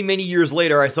then many, many years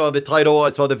later, I saw the title,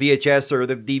 I saw the VHS or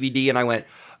the DVD, and I went,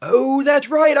 oh, that's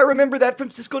right. I remember that from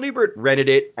Siskel and Ebert. Rented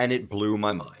it, and it blew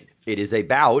my mind. It is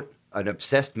about an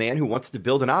obsessed man who wants to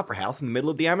build an opera house in the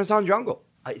middle of the Amazon jungle.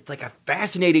 it's like a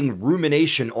fascinating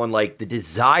rumination on like the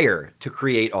desire to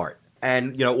create art.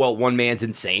 And, one man's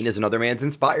insane is another man's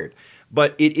inspired.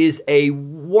 But it is a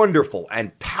wonderful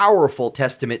and powerful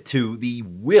testament to the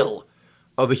will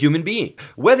of a human being.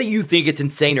 Whether you think it's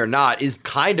insane or not is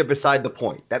kind of beside the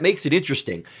point. That makes it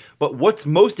interesting. But what's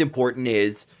most important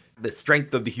is the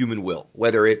strength of the human will.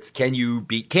 Whether it's can you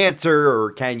beat cancer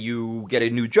or can you get a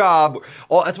new job.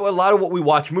 That's what a lot of what we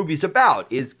watch movies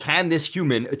about is can this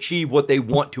human achieve what they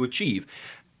want to achieve?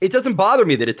 It doesn't bother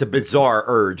me that it's a bizarre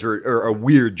urge or a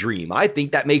weird dream. I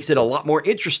think that makes it a lot more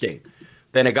interesting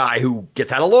than a guy who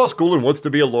gets out of law school and wants to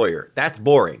be a lawyer. That's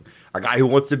boring. A guy who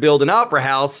wants to build an opera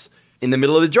house in the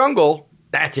middle of the jungle,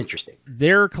 that's interesting.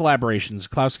 Their collaborations,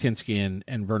 Klaus Kinski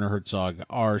and Werner Herzog,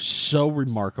 are so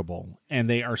remarkable, and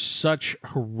they are such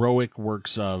heroic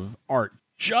works of art.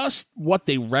 Just what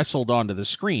they wrestled onto the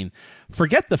screen.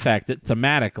 Forget the fact that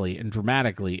thematically and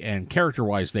dramatically and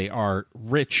character-wise they are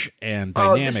rich and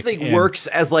dynamic. This thing works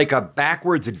as like a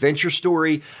backwards adventure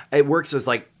story. It works as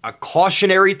like a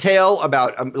cautionary tale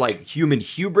about like human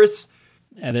hubris.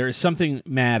 And there is something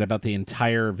mad about the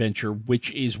entire venture, which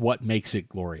is what makes it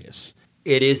glorious.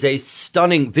 It is a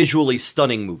visually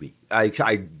stunning movie. I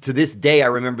to this day, I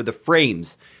remember the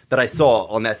frames that I saw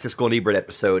on that Siskel and Ebert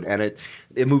episode, and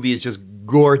the movie is just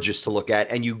gorgeous to look at.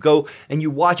 And you go and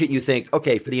you watch it and you think,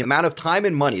 okay, for the amount of time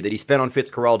and money that he spent on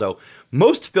Fitzcarraldo,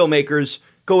 most filmmakers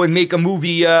go and make a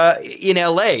movie in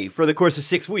LA for the course of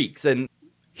 6 weeks. And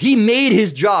he made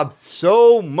his job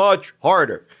so much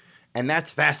harder. And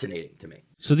that's fascinating to me.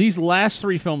 So these last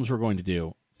three films we're going to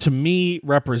do, to me,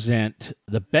 represent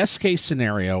the best case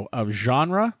scenario of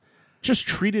genre just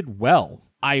treated well.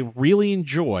 I really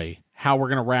enjoy how we're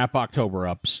going to wrap October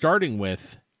up, starting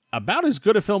with about as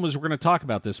good a film as we're going to talk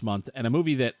about this month, and a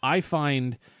movie that I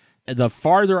find the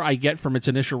farther I get from its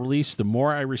initial release, the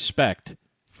more I respect,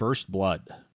 First Blood.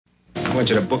 I want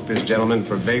you to book this gentleman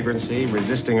for vagrancy,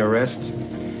 resisting arrest,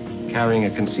 carrying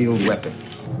a concealed weapon.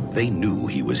 They knew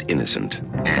he was innocent,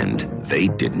 and they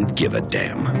didn't give a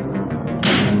damn.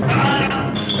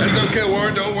 That's okay,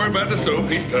 Warren. Don't worry about the soap.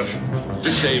 He's tough.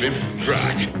 Just shave him.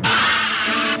 Try.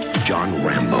 John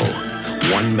Rambo,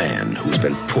 one man who's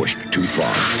been pushed too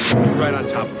far. Right on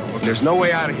top of him. There's no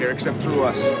way out of here except through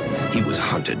us. He was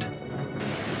hunted,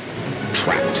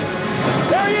 trapped.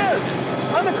 There he is!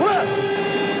 On the cliff!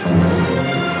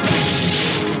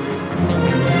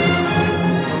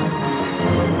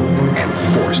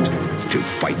 And forced to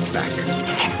fight back.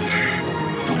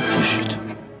 Don't push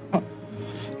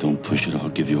it. Don't push it. I'll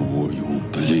give you a war you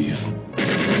won't believe.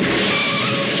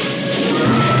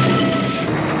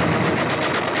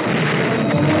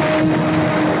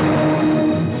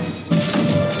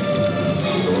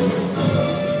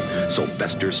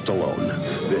 Sylvester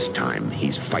Stallone. This time,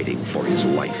 he's fighting for his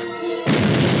life.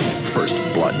 First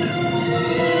Blood.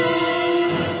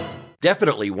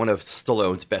 Definitely one of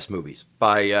Stallone's best movies.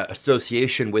 By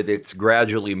association with its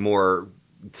gradually more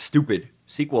stupid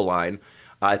sequel line,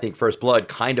 I think First Blood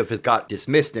kind of has got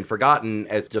dismissed and forgotten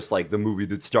as just like the movie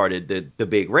that started the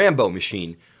big Rambo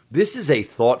machine. This is a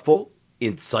thoughtful,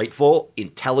 insightful,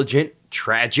 intelligent,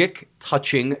 tragic,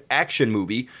 touching action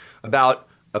movie about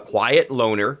a quiet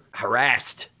loner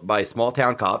harassed by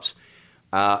small-town cops,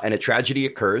 and a tragedy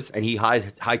occurs, and he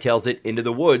hightails it into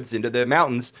the woods, into the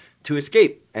mountains, to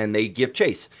escape, and they give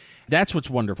chase. That's what's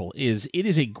wonderful, is it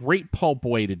is a great pulp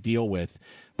way to deal with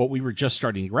what we were just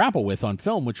starting to grapple with on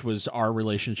film, which was our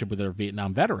relationship with our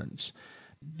Vietnam veterans.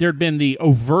 There'd been the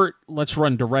overt, let's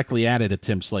run directly at it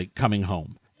attempts like Coming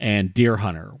Home and Deer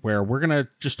Hunter, where we're going to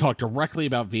just talk directly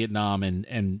about Vietnam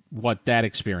and what that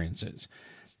experience is.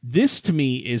 This, to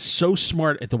me, is so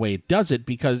smart at the way it does it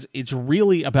because it's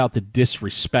really about the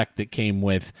disrespect that came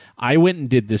with, I went and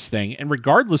did this thing, and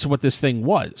regardless of what this thing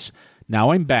was,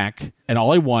 now I'm back, and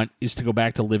all I want is to go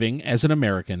back to living as an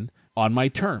American on my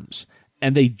terms.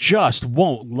 And they just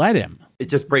won't let him. It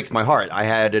just breaks my heart. I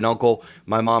had an uncle,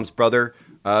 my mom's brother,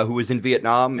 who was in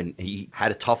Vietnam, and he had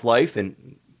a tough life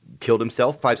and killed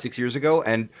himself 5-6 years ago,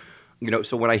 and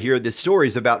so when I hear the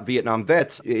stories about Vietnam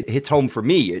vets, it hits home for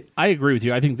me. I agree with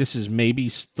you. I think this is maybe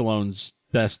Stallone's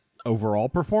best overall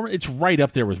performance. It's right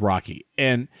up there with Rocky.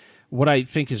 And what I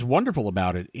think is wonderful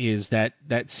about it is that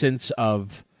sense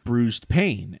of bruised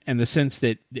pain and the sense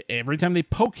that every time they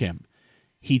poke him,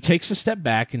 he takes a step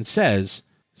back and says,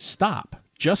 stop,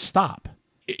 just stop.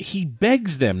 He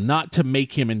begs them not to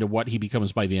make him into what he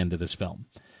becomes by the end of this film.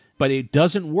 But it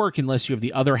doesn't work unless you have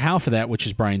the other half of that, which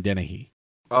is Brian Dennehy.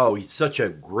 Oh, he's such a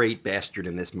great bastard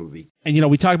in this movie. And,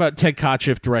 we talk about Ted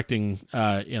Kotcheff directing,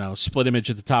 Split Image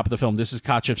at the top of the film. This is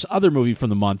Kotcheff's other movie from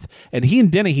the month. And he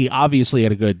and Dennehy obviously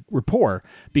had a good rapport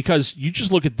because you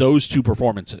just look at those two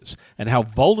performances and how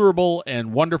vulnerable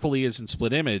and wonderful he is in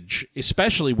Split Image,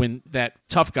 especially when that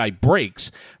tough guy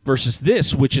breaks, versus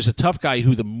this, which is a tough guy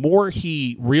who the more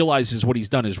he realizes what he's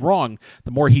done is wrong,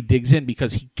 the more he digs in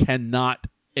because he cannot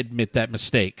admit that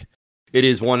mistake. It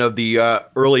is one of the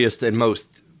earliest and most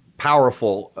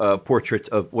powerful portraits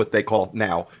of what they call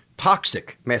now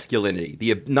toxic masculinity.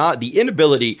 The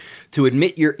inability to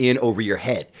admit you're in over your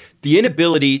head. The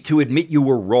inability to admit you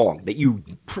were wrong, that you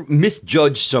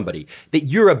misjudged somebody, that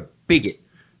you're a bigot.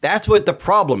 That's what the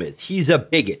problem is. He's a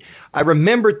bigot. I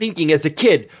remember thinking as a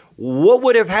kid, what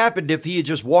would have happened if he had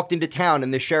just walked into town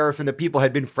and the sheriff and the people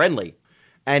had been friendly?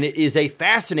 And it is a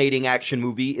fascinating action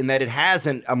movie in that it has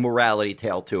a morality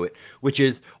tale to it, which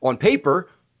is, on paper,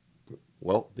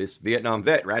 well, this Vietnam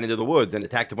vet ran into the woods and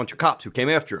attacked a bunch of cops who came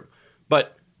after him.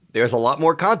 But there's a lot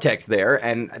more context there,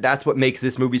 and that's what makes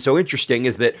this movie so interesting,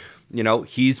 is that,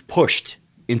 he's pushed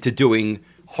into doing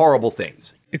horrible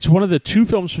things. It's one of the two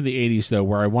films from the 80s, though,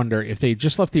 where I wonder if they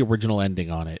just left the original ending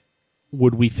on it,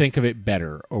 would we think of it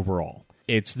better overall?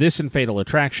 It's this and Fatal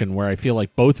Attraction, where I feel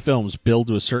like both films build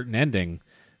to a certain ending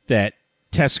that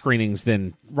test screenings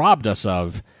then robbed us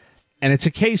of. And it's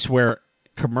a case where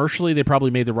commercially they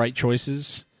probably made the right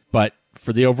choices, but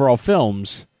for the overall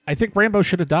films, I think Rambo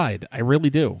should have died. I really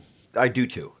do. I do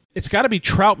too. It's got to be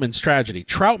Troutman's tragedy.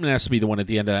 Troutman has to be the one at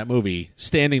the end of that movie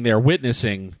standing there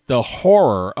witnessing the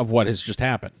horror of what has just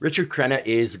happened. Richard Crenna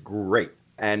is great.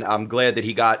 And I'm glad that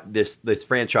he got this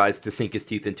franchise to sink his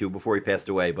teeth into before he passed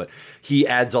away. But he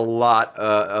adds a lot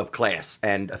of class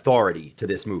and authority to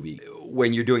this movie.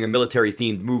 When you're doing a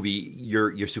military-themed movie,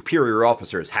 your superior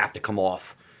officers have to come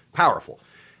off powerful.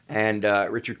 And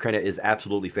Richard Crenna is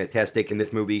absolutely fantastic in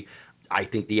this movie. I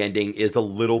think the ending is a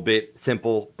little bit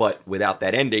simple, but without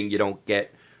that ending, you don't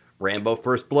get Rambo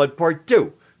First Blood Part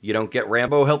 2. You don't get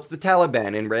Rambo helps the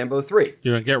Taliban in Rambo 3.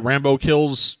 You don't get Rambo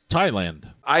kills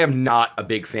Thailand. I am not a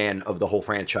big fan of the whole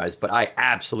franchise, but I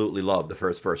absolutely love the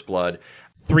First Blood.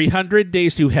 300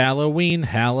 days to Halloween,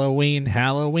 Halloween,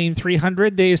 Halloween,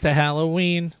 300 days to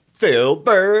Halloween.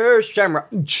 Silver Shamrock.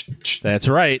 That's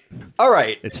right. All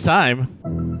right. It's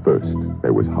time. First,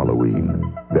 there was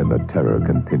Halloween. Then the terror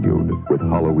continued with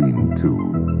Halloween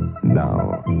 2.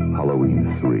 Now,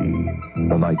 Halloween 3.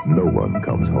 The night no one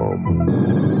comes home.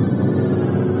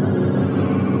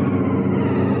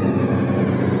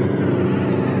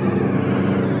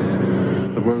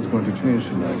 The world's going to change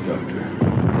tonight, Doctor.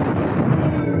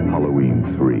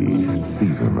 Halloween 3,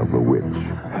 Season of the Witch.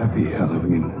 Happy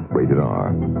Halloween. Rated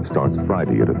R. Starts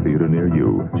Friday at a theater near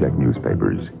you. Check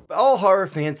newspapers. All horror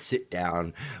fans sit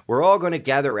down. We're all going to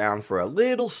gather around for a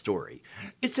little story.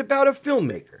 It's about a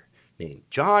filmmaker named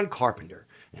John Carpenter,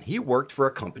 and he worked for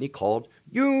a company called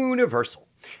Universal.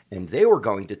 And they were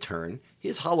going to turn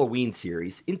his Halloween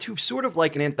series into sort of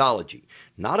like an anthology,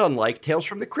 not unlike Tales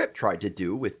from the Crypt tried to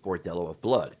do with Bordello of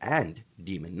Blood and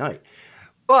Demon Knight.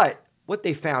 But what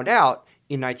they found out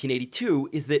in 1982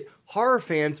 is that horror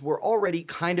fans were already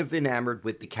kind of enamored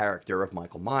with the character of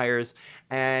Michael Myers,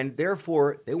 and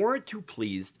therefore they weren't too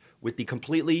pleased with the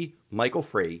completely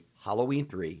Michael-free Halloween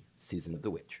 3 Season of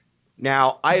the Witch.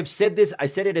 Now, I have said this, I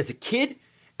said it as a kid,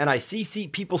 and I see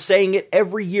people saying it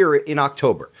every year in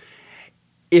October.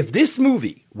 If this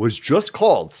movie was just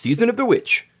called Season of the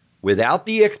Witch, without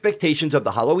the expectations of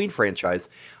the Halloween franchise,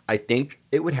 I think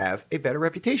it would have a better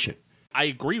reputation. I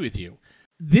agree with you.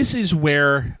 This is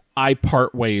where I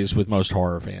part ways with most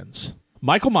horror fans.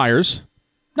 Michael Myers,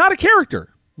 not a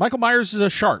character. Michael Myers is a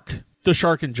shark. The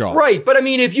shark in Jaws. Right, but I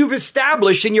mean, if you've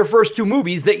established in your first two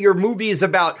movies that your movie is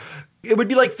about, it would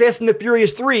be like Fast and the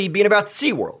Furious 3 being about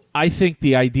SeaWorld. I think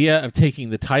the idea of taking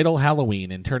the title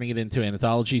Halloween and turning it into an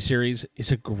anthology series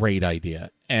is a great idea.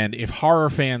 And if horror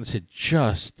fans had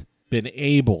just been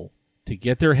able to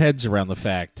get their heads around the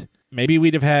fact, maybe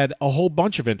we'd have had a whole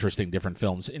bunch of interesting different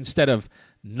films instead of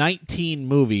 19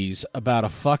 movies about a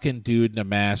fucking dude in a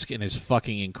mask and his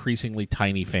fucking increasingly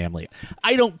tiny family.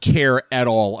 I don't care at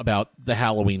all about the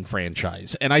Halloween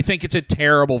franchise, and I think it's a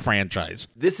terrible franchise.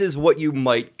 This is what you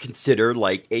might consider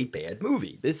like a bad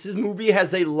movie. This movie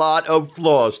has a lot of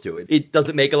flaws to it. It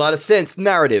doesn't make a lot of sense,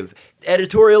 narrative.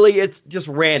 Editorially, it's just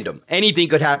random. Anything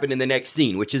could happen in the next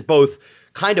scene, which is both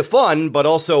kind of fun, but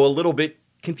also a little bit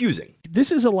confusing. This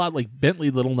is a lot like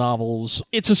Bentley Little Novels.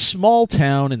 It's a small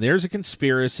town, and there's a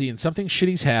conspiracy, and something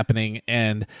shitty's happening,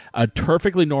 and a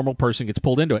perfectly normal person gets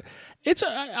pulled into it.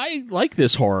 I like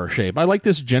this horror shape. I like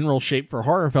this general shape for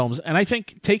horror films, and I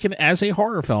think taken as a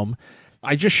horror film,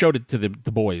 I just showed it to the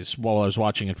boys while I was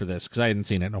watching it for this because I hadn't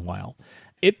seen it in a while.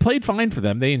 It played fine for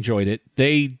them. They enjoyed it.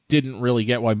 They didn't really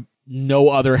get why no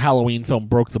other Halloween film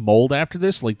broke the mold after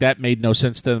this. Like, that made no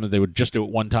sense to them. They would just do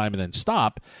it one time and then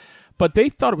stop. But they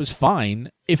thought it was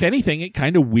fine. If anything, it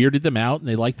kind of weirded them out, and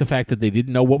they liked the fact that they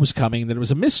didn't know what was coming, that it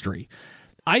was a mystery.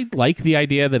 I like the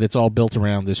idea that it's all built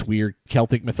around this weird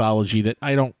Celtic mythology that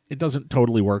it doesn't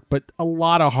totally work, but a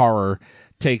lot of horror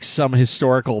takes some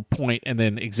historical point and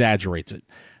then exaggerates it.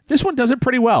 This one does it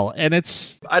pretty well, and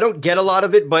I don't get a lot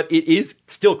of it, but it is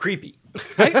still creepy.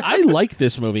 I like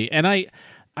this movie, and I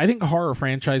think horror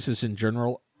franchises in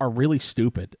general are really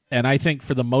stupid. And I think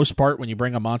for the most part, when you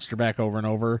bring a monster back over and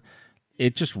over,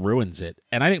 it just ruins it.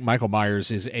 And I think Michael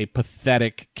Myers is a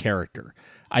pathetic character.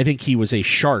 I think he was a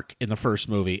shark in the first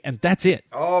movie, and that's it.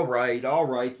 All right.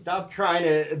 Stop trying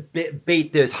to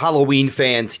bait this Halloween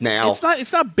fans now.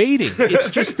 It's not baiting. It's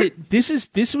just that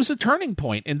this was a turning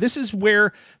point, and this is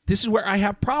where I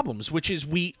have problems, which is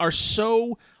we are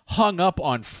so hung up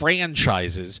on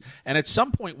franchises, and at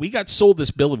some point we got sold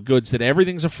this bill of goods that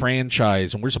everything's a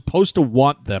franchise and we're supposed to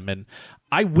want them. And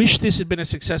I wish this had been a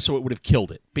success so it would have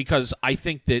killed it, because I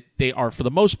think that they are, for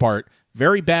the most part,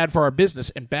 very bad for our business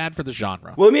and bad for the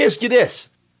genre. Well, let me ask you this.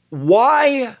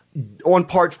 Why, on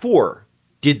part 4,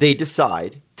 did they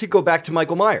decide to go back to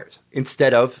Michael Myers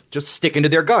instead of just sticking to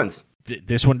their guns?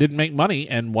 This one didn't make money,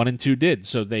 and 1 and 2 did,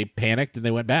 so they panicked and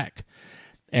they went back.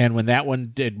 And when that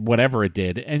one did whatever it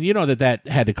did, and you know that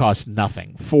had to cost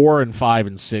nothing. 4 and 5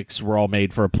 and 6 were all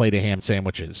made for a plate of ham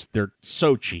sandwiches. They're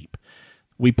so cheap.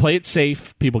 We play it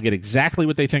safe. People get exactly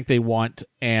what they think they want,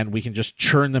 and we can just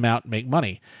churn them out and make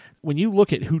money. When you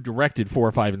look at who directed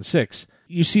 4, 5, and 6,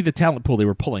 you see the talent pool they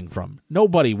were pulling from.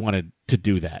 Nobody wanted to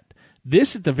do that.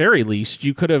 This, at the very least,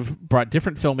 you could have brought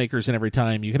different filmmakers in every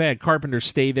time. You could have had Carpenter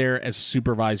stay there as a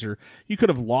supervisor. You could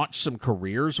have launched some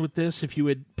careers with this if you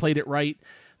had played it right.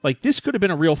 Like, this could have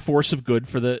been a real force of good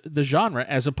for the genre,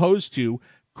 as opposed to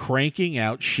cranking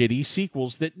out shitty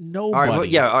sequels that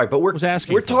nobody but was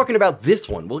asking we're for. talking about this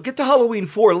one. We'll get to Halloween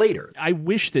 4 later. I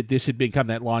wish that this had become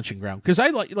that launching ground, because I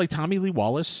like Tommy Lee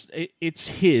Wallace. It's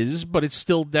his, but it's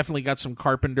still definitely got some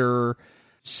Carpenter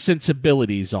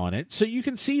sensibilities on it. So you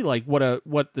can see like what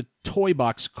the toy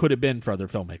box could have been for other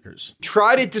filmmakers.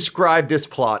 Try to describe this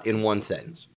plot in one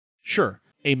sentence. Sure.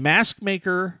 A mask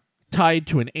maker tied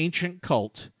to an ancient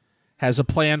cult has a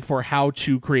plan for how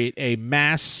to create a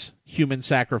mass human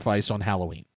sacrifice on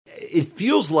Halloween. It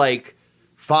feels like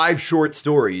 5 short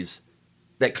stories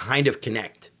that kind of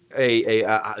connect. A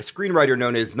screenwriter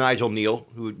known as Nigel Neal,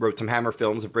 who wrote some Hammer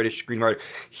films, a British screenwriter,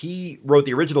 he wrote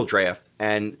the original draft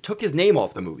and took his name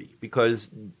off the movie because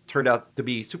it turned out to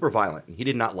be super violent, and he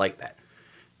did not like that.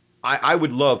 I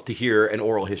would love to hear an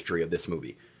oral history of this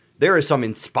movie. There are some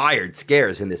inspired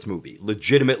scares in this movie,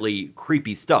 legitimately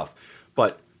creepy stuff,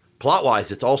 but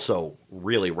plot-wise, it's also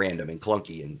really random and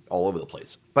clunky and all over the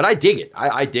place. But I dig it.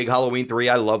 I dig Halloween 3.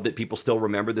 I love that people still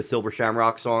remember the Silver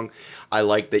Shamrock song. I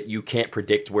like that you can't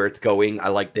predict where it's going. I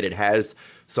like that it has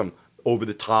some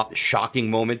over-the-top,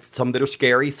 shocking moments, some that are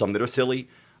scary, some that are silly.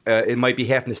 It might be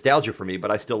half nostalgia for me,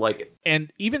 but I still like it.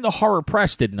 And even the horror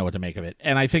press didn't know what to make of it.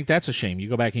 And I think that's a shame. You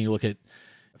go back and you look at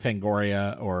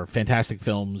Fangoria or Fantastic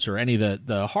Films or any of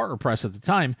the horror press at the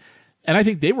time, and I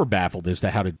think they were baffled as to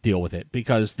how to deal with it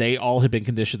because they all had been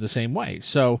conditioned the same way.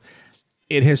 So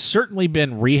it has certainly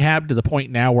been rehabbed to the point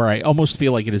now where I almost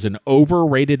feel like it is an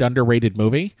overrated, underrated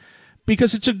movie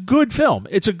because it's a good film.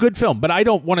 It's a good film, but I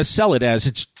don't want to sell it as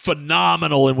it's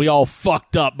phenomenal and we all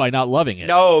fucked up by not loving it.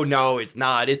 No, it's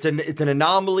not. It's an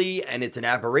anomaly and it's an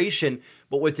aberration.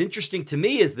 But what's interesting to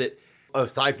me is that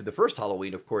aside from the first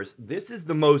Halloween, of course, this is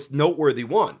the most noteworthy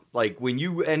one. Like, when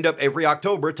you end up every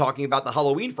October talking about the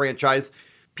Halloween franchise,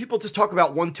 people just talk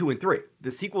about 1, 2, and 3.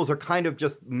 The sequels are kind of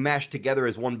just mashed together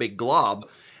as one big glob.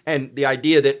 And the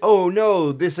idea that, oh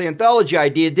no, this anthology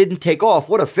idea didn't take off,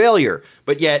 what a failure.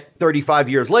 But yet, 35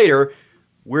 years later,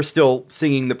 we're still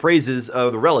singing the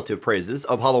relative praises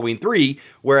of Halloween 3,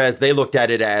 whereas they looked at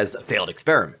it as a failed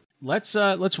experiment.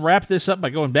 Let's wrap this up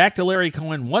by going back to Larry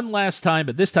Cohen one last time,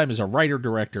 but this time as a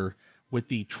writer-director with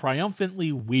the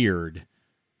triumphantly weird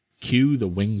Q the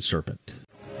Winged Serpent.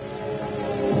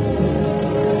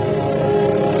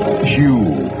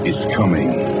 Q is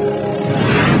coming.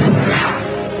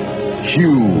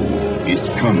 Q is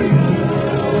coming.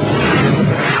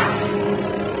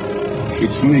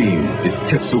 Its name is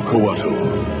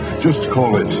Quetzalcoatl. Just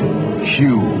call it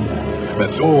Q.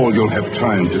 That's all you'll have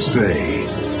time to say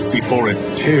before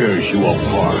it tears you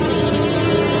apart.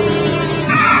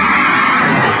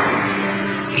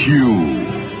 Q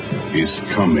is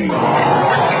coming.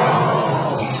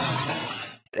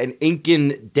 an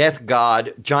Incan death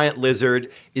god, giant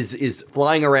lizard, is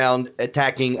flying around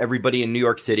attacking everybody in New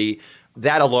York City.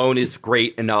 That alone is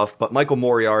great enough, but Michael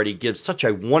Moriarty gives such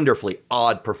a wonderfully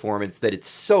odd performance that it's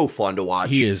so fun to watch.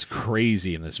 He is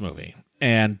crazy in this movie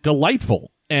and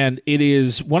delightful. And it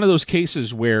is one of those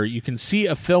cases where you can see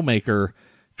a filmmaker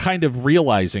kind of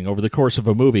realizing over the course of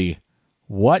a movie,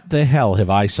 what the hell have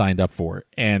I signed up for?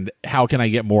 And how can I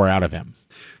get more out of him?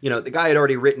 You know, the guy had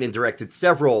already written and directed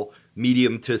several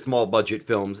medium to small budget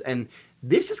films, and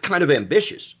this is kind of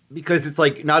ambitious because it's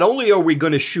like, not only are we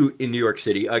going to shoot in New York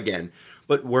City again,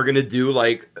 but we're going to do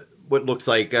like what looks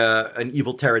like an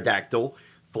evil pterodactyl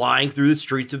flying through the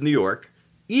streets of New York,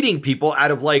 eating people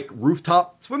out of like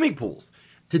rooftop swimming pools.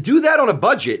 To do that on a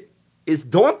budget is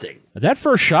daunting. That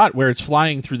first shot where it's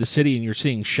flying through the city and you're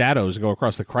seeing shadows go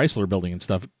across the Chrysler building and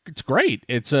stuff, it's great.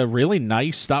 It's a really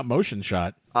nice stop motion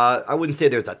shot. I wouldn't say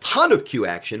there's a ton of Q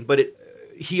action, but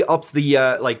he ups the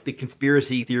the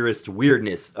conspiracy theorist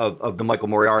weirdness of the Michael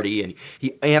Moriarty, and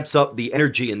he amps up the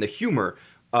energy and the humor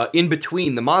in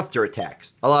between the monster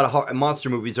attacks. A lot of monster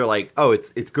movies are like, oh,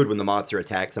 it's good when the monster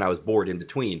attacks, and I was bored in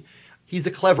between. He's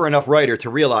a clever enough writer to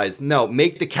realize, no,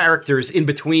 make the characters in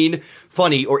between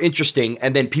funny or interesting,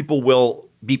 and then people will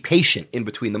be patient in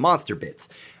between the monster bits.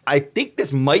 I think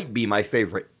this might be my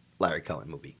favorite Larry Cohen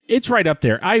movie. It's right up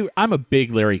there. I'm a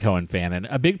big Larry Cohen fan, and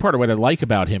a big part of what I like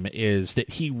about him is that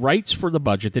he writes for the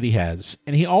budget that he has,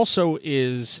 and he also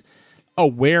is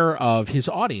aware of his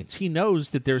audience. He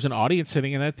knows that there's an audience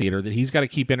sitting in that theater that he's got to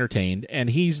keep entertained, and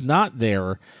he's not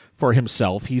there for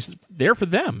himself. He's there for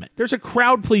them. There's a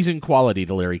crowd-pleasing quality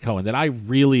to Larry Cohen that I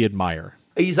really admire.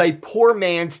 He's a poor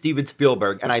man Steven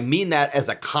Spielberg, and I mean that as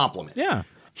a compliment. Yeah.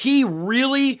 He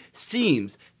really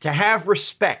seems to have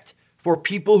respect for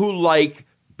people who like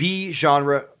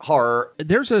B-genre horror.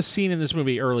 There's a scene in this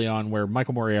movie early on where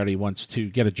Michael Moriarty wants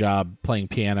to get a job playing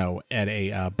piano at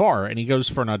a bar, and he goes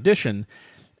for an audition.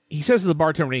 He says to the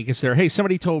bartender when he gets there, hey,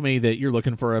 somebody told me that you're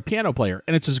looking for a piano player.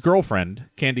 And it's his girlfriend,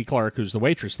 Candy Clark, who's the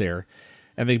waitress there.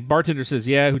 And the bartender says,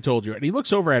 yeah, who told you? And he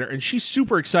looks over at her, and she's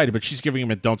super excited, but she's giving him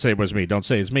a, don't say it was me, don't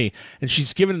say it's me. And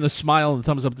she's giving him the smile and the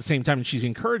thumbs up at the same time, and she's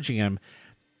encouraging him.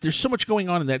 There's so much going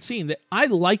on in that scene that I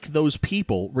like those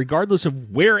people, regardless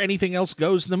of where anything else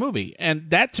goes in the movie. And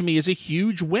that, to me, is a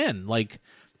huge win. Like,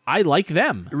 I like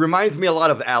them. It reminds me a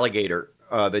lot of Alligator.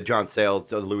 That John Sayles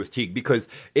does, Louis Teague, because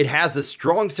it has a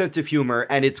strong sense of humor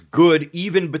and it's good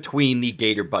even between the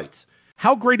gator bites.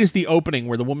 How great is the opening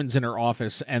where the woman's in her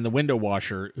office and the window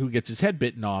washer who gets his head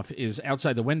bitten off is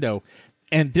outside the window,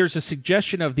 and there's a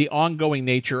suggestion of the ongoing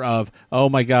nature of, oh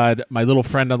my God, my little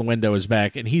friend on the window is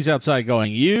back, and he's outside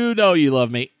going, you know you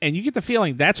love me, and you get the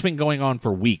feeling that's been going on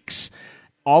for weeks.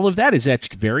 All of that is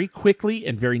etched very quickly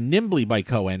and very nimbly by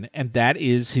Cohen, and that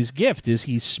is his gift, is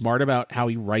he's smart about how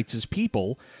he writes his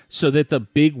people so that the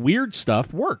big weird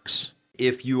stuff works.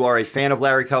 If you are a fan of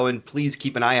Larry Cohen, please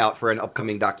keep an eye out for an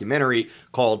upcoming documentary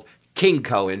called King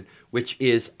Cohen, which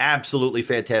is absolutely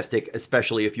fantastic,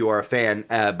 especially if you are a fan,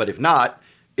 but if not,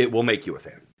 it will make you a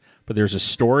fan. But there's a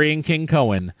story in King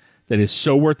Cohen that is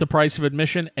so worth the price of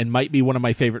admission and might be one of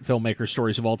my favorite filmmaker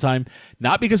stories of all time.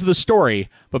 Not because of the story,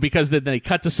 but because then they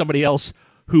cut to somebody else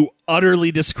who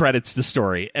utterly discredits the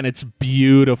story, and it's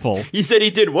beautiful. He said he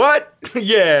did what?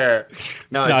 Yeah.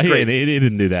 No, it's great. He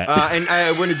didn't do that. And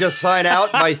I want to just sign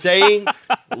out by saying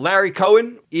Larry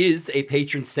Cohen is a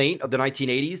patron saint of the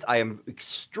 1980s. I am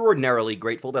extraordinarily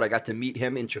grateful that I got to meet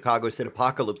him in Chicago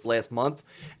Cinepocalypse last month,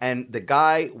 and the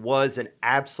guy was an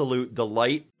absolute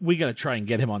delight. We got to try and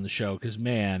get him on the show because,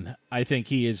 man, I think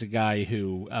he is a guy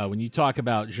who, when you talk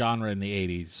about genre in the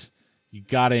 80s, you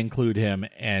got to include him,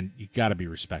 and you got to be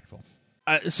respectful.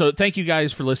 So thank you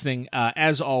guys for listening.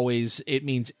 As always, it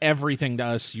means everything to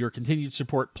us. Your continued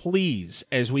support, please,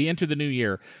 as we enter the new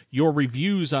year. Your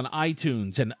reviews on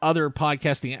iTunes and other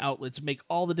podcasting outlets make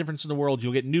all the difference in the world.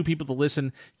 You'll get new people to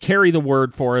listen, carry the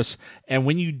word for us. And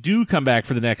when you do come back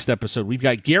for the next episode, we've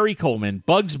got Gary Coleman,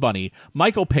 Bugs Bunny,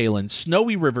 Michael Palin,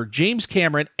 Snowy River, James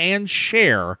Cameron, and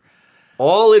Cher.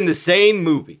 All in the same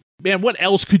movie. Man, what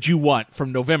else could you want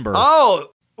from November?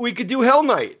 Oh, we could do Hell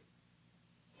Night.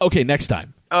 Okay, next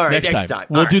time. All right, next time.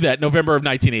 We'll do that November of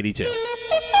 1982.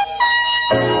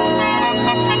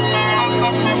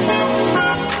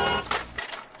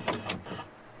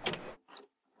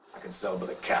 I can sell by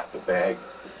the cap, the bag,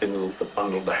 the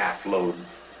bundle, the half load,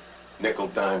 nickel,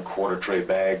 dime, quarter tray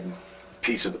bag,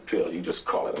 piece of the pill. You just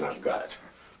call it and I've got it.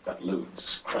 Got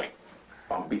lubes, crank,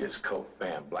 Bombitas, coke,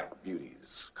 bam, black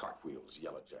beauties, cartwheels,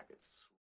 yellow jackets.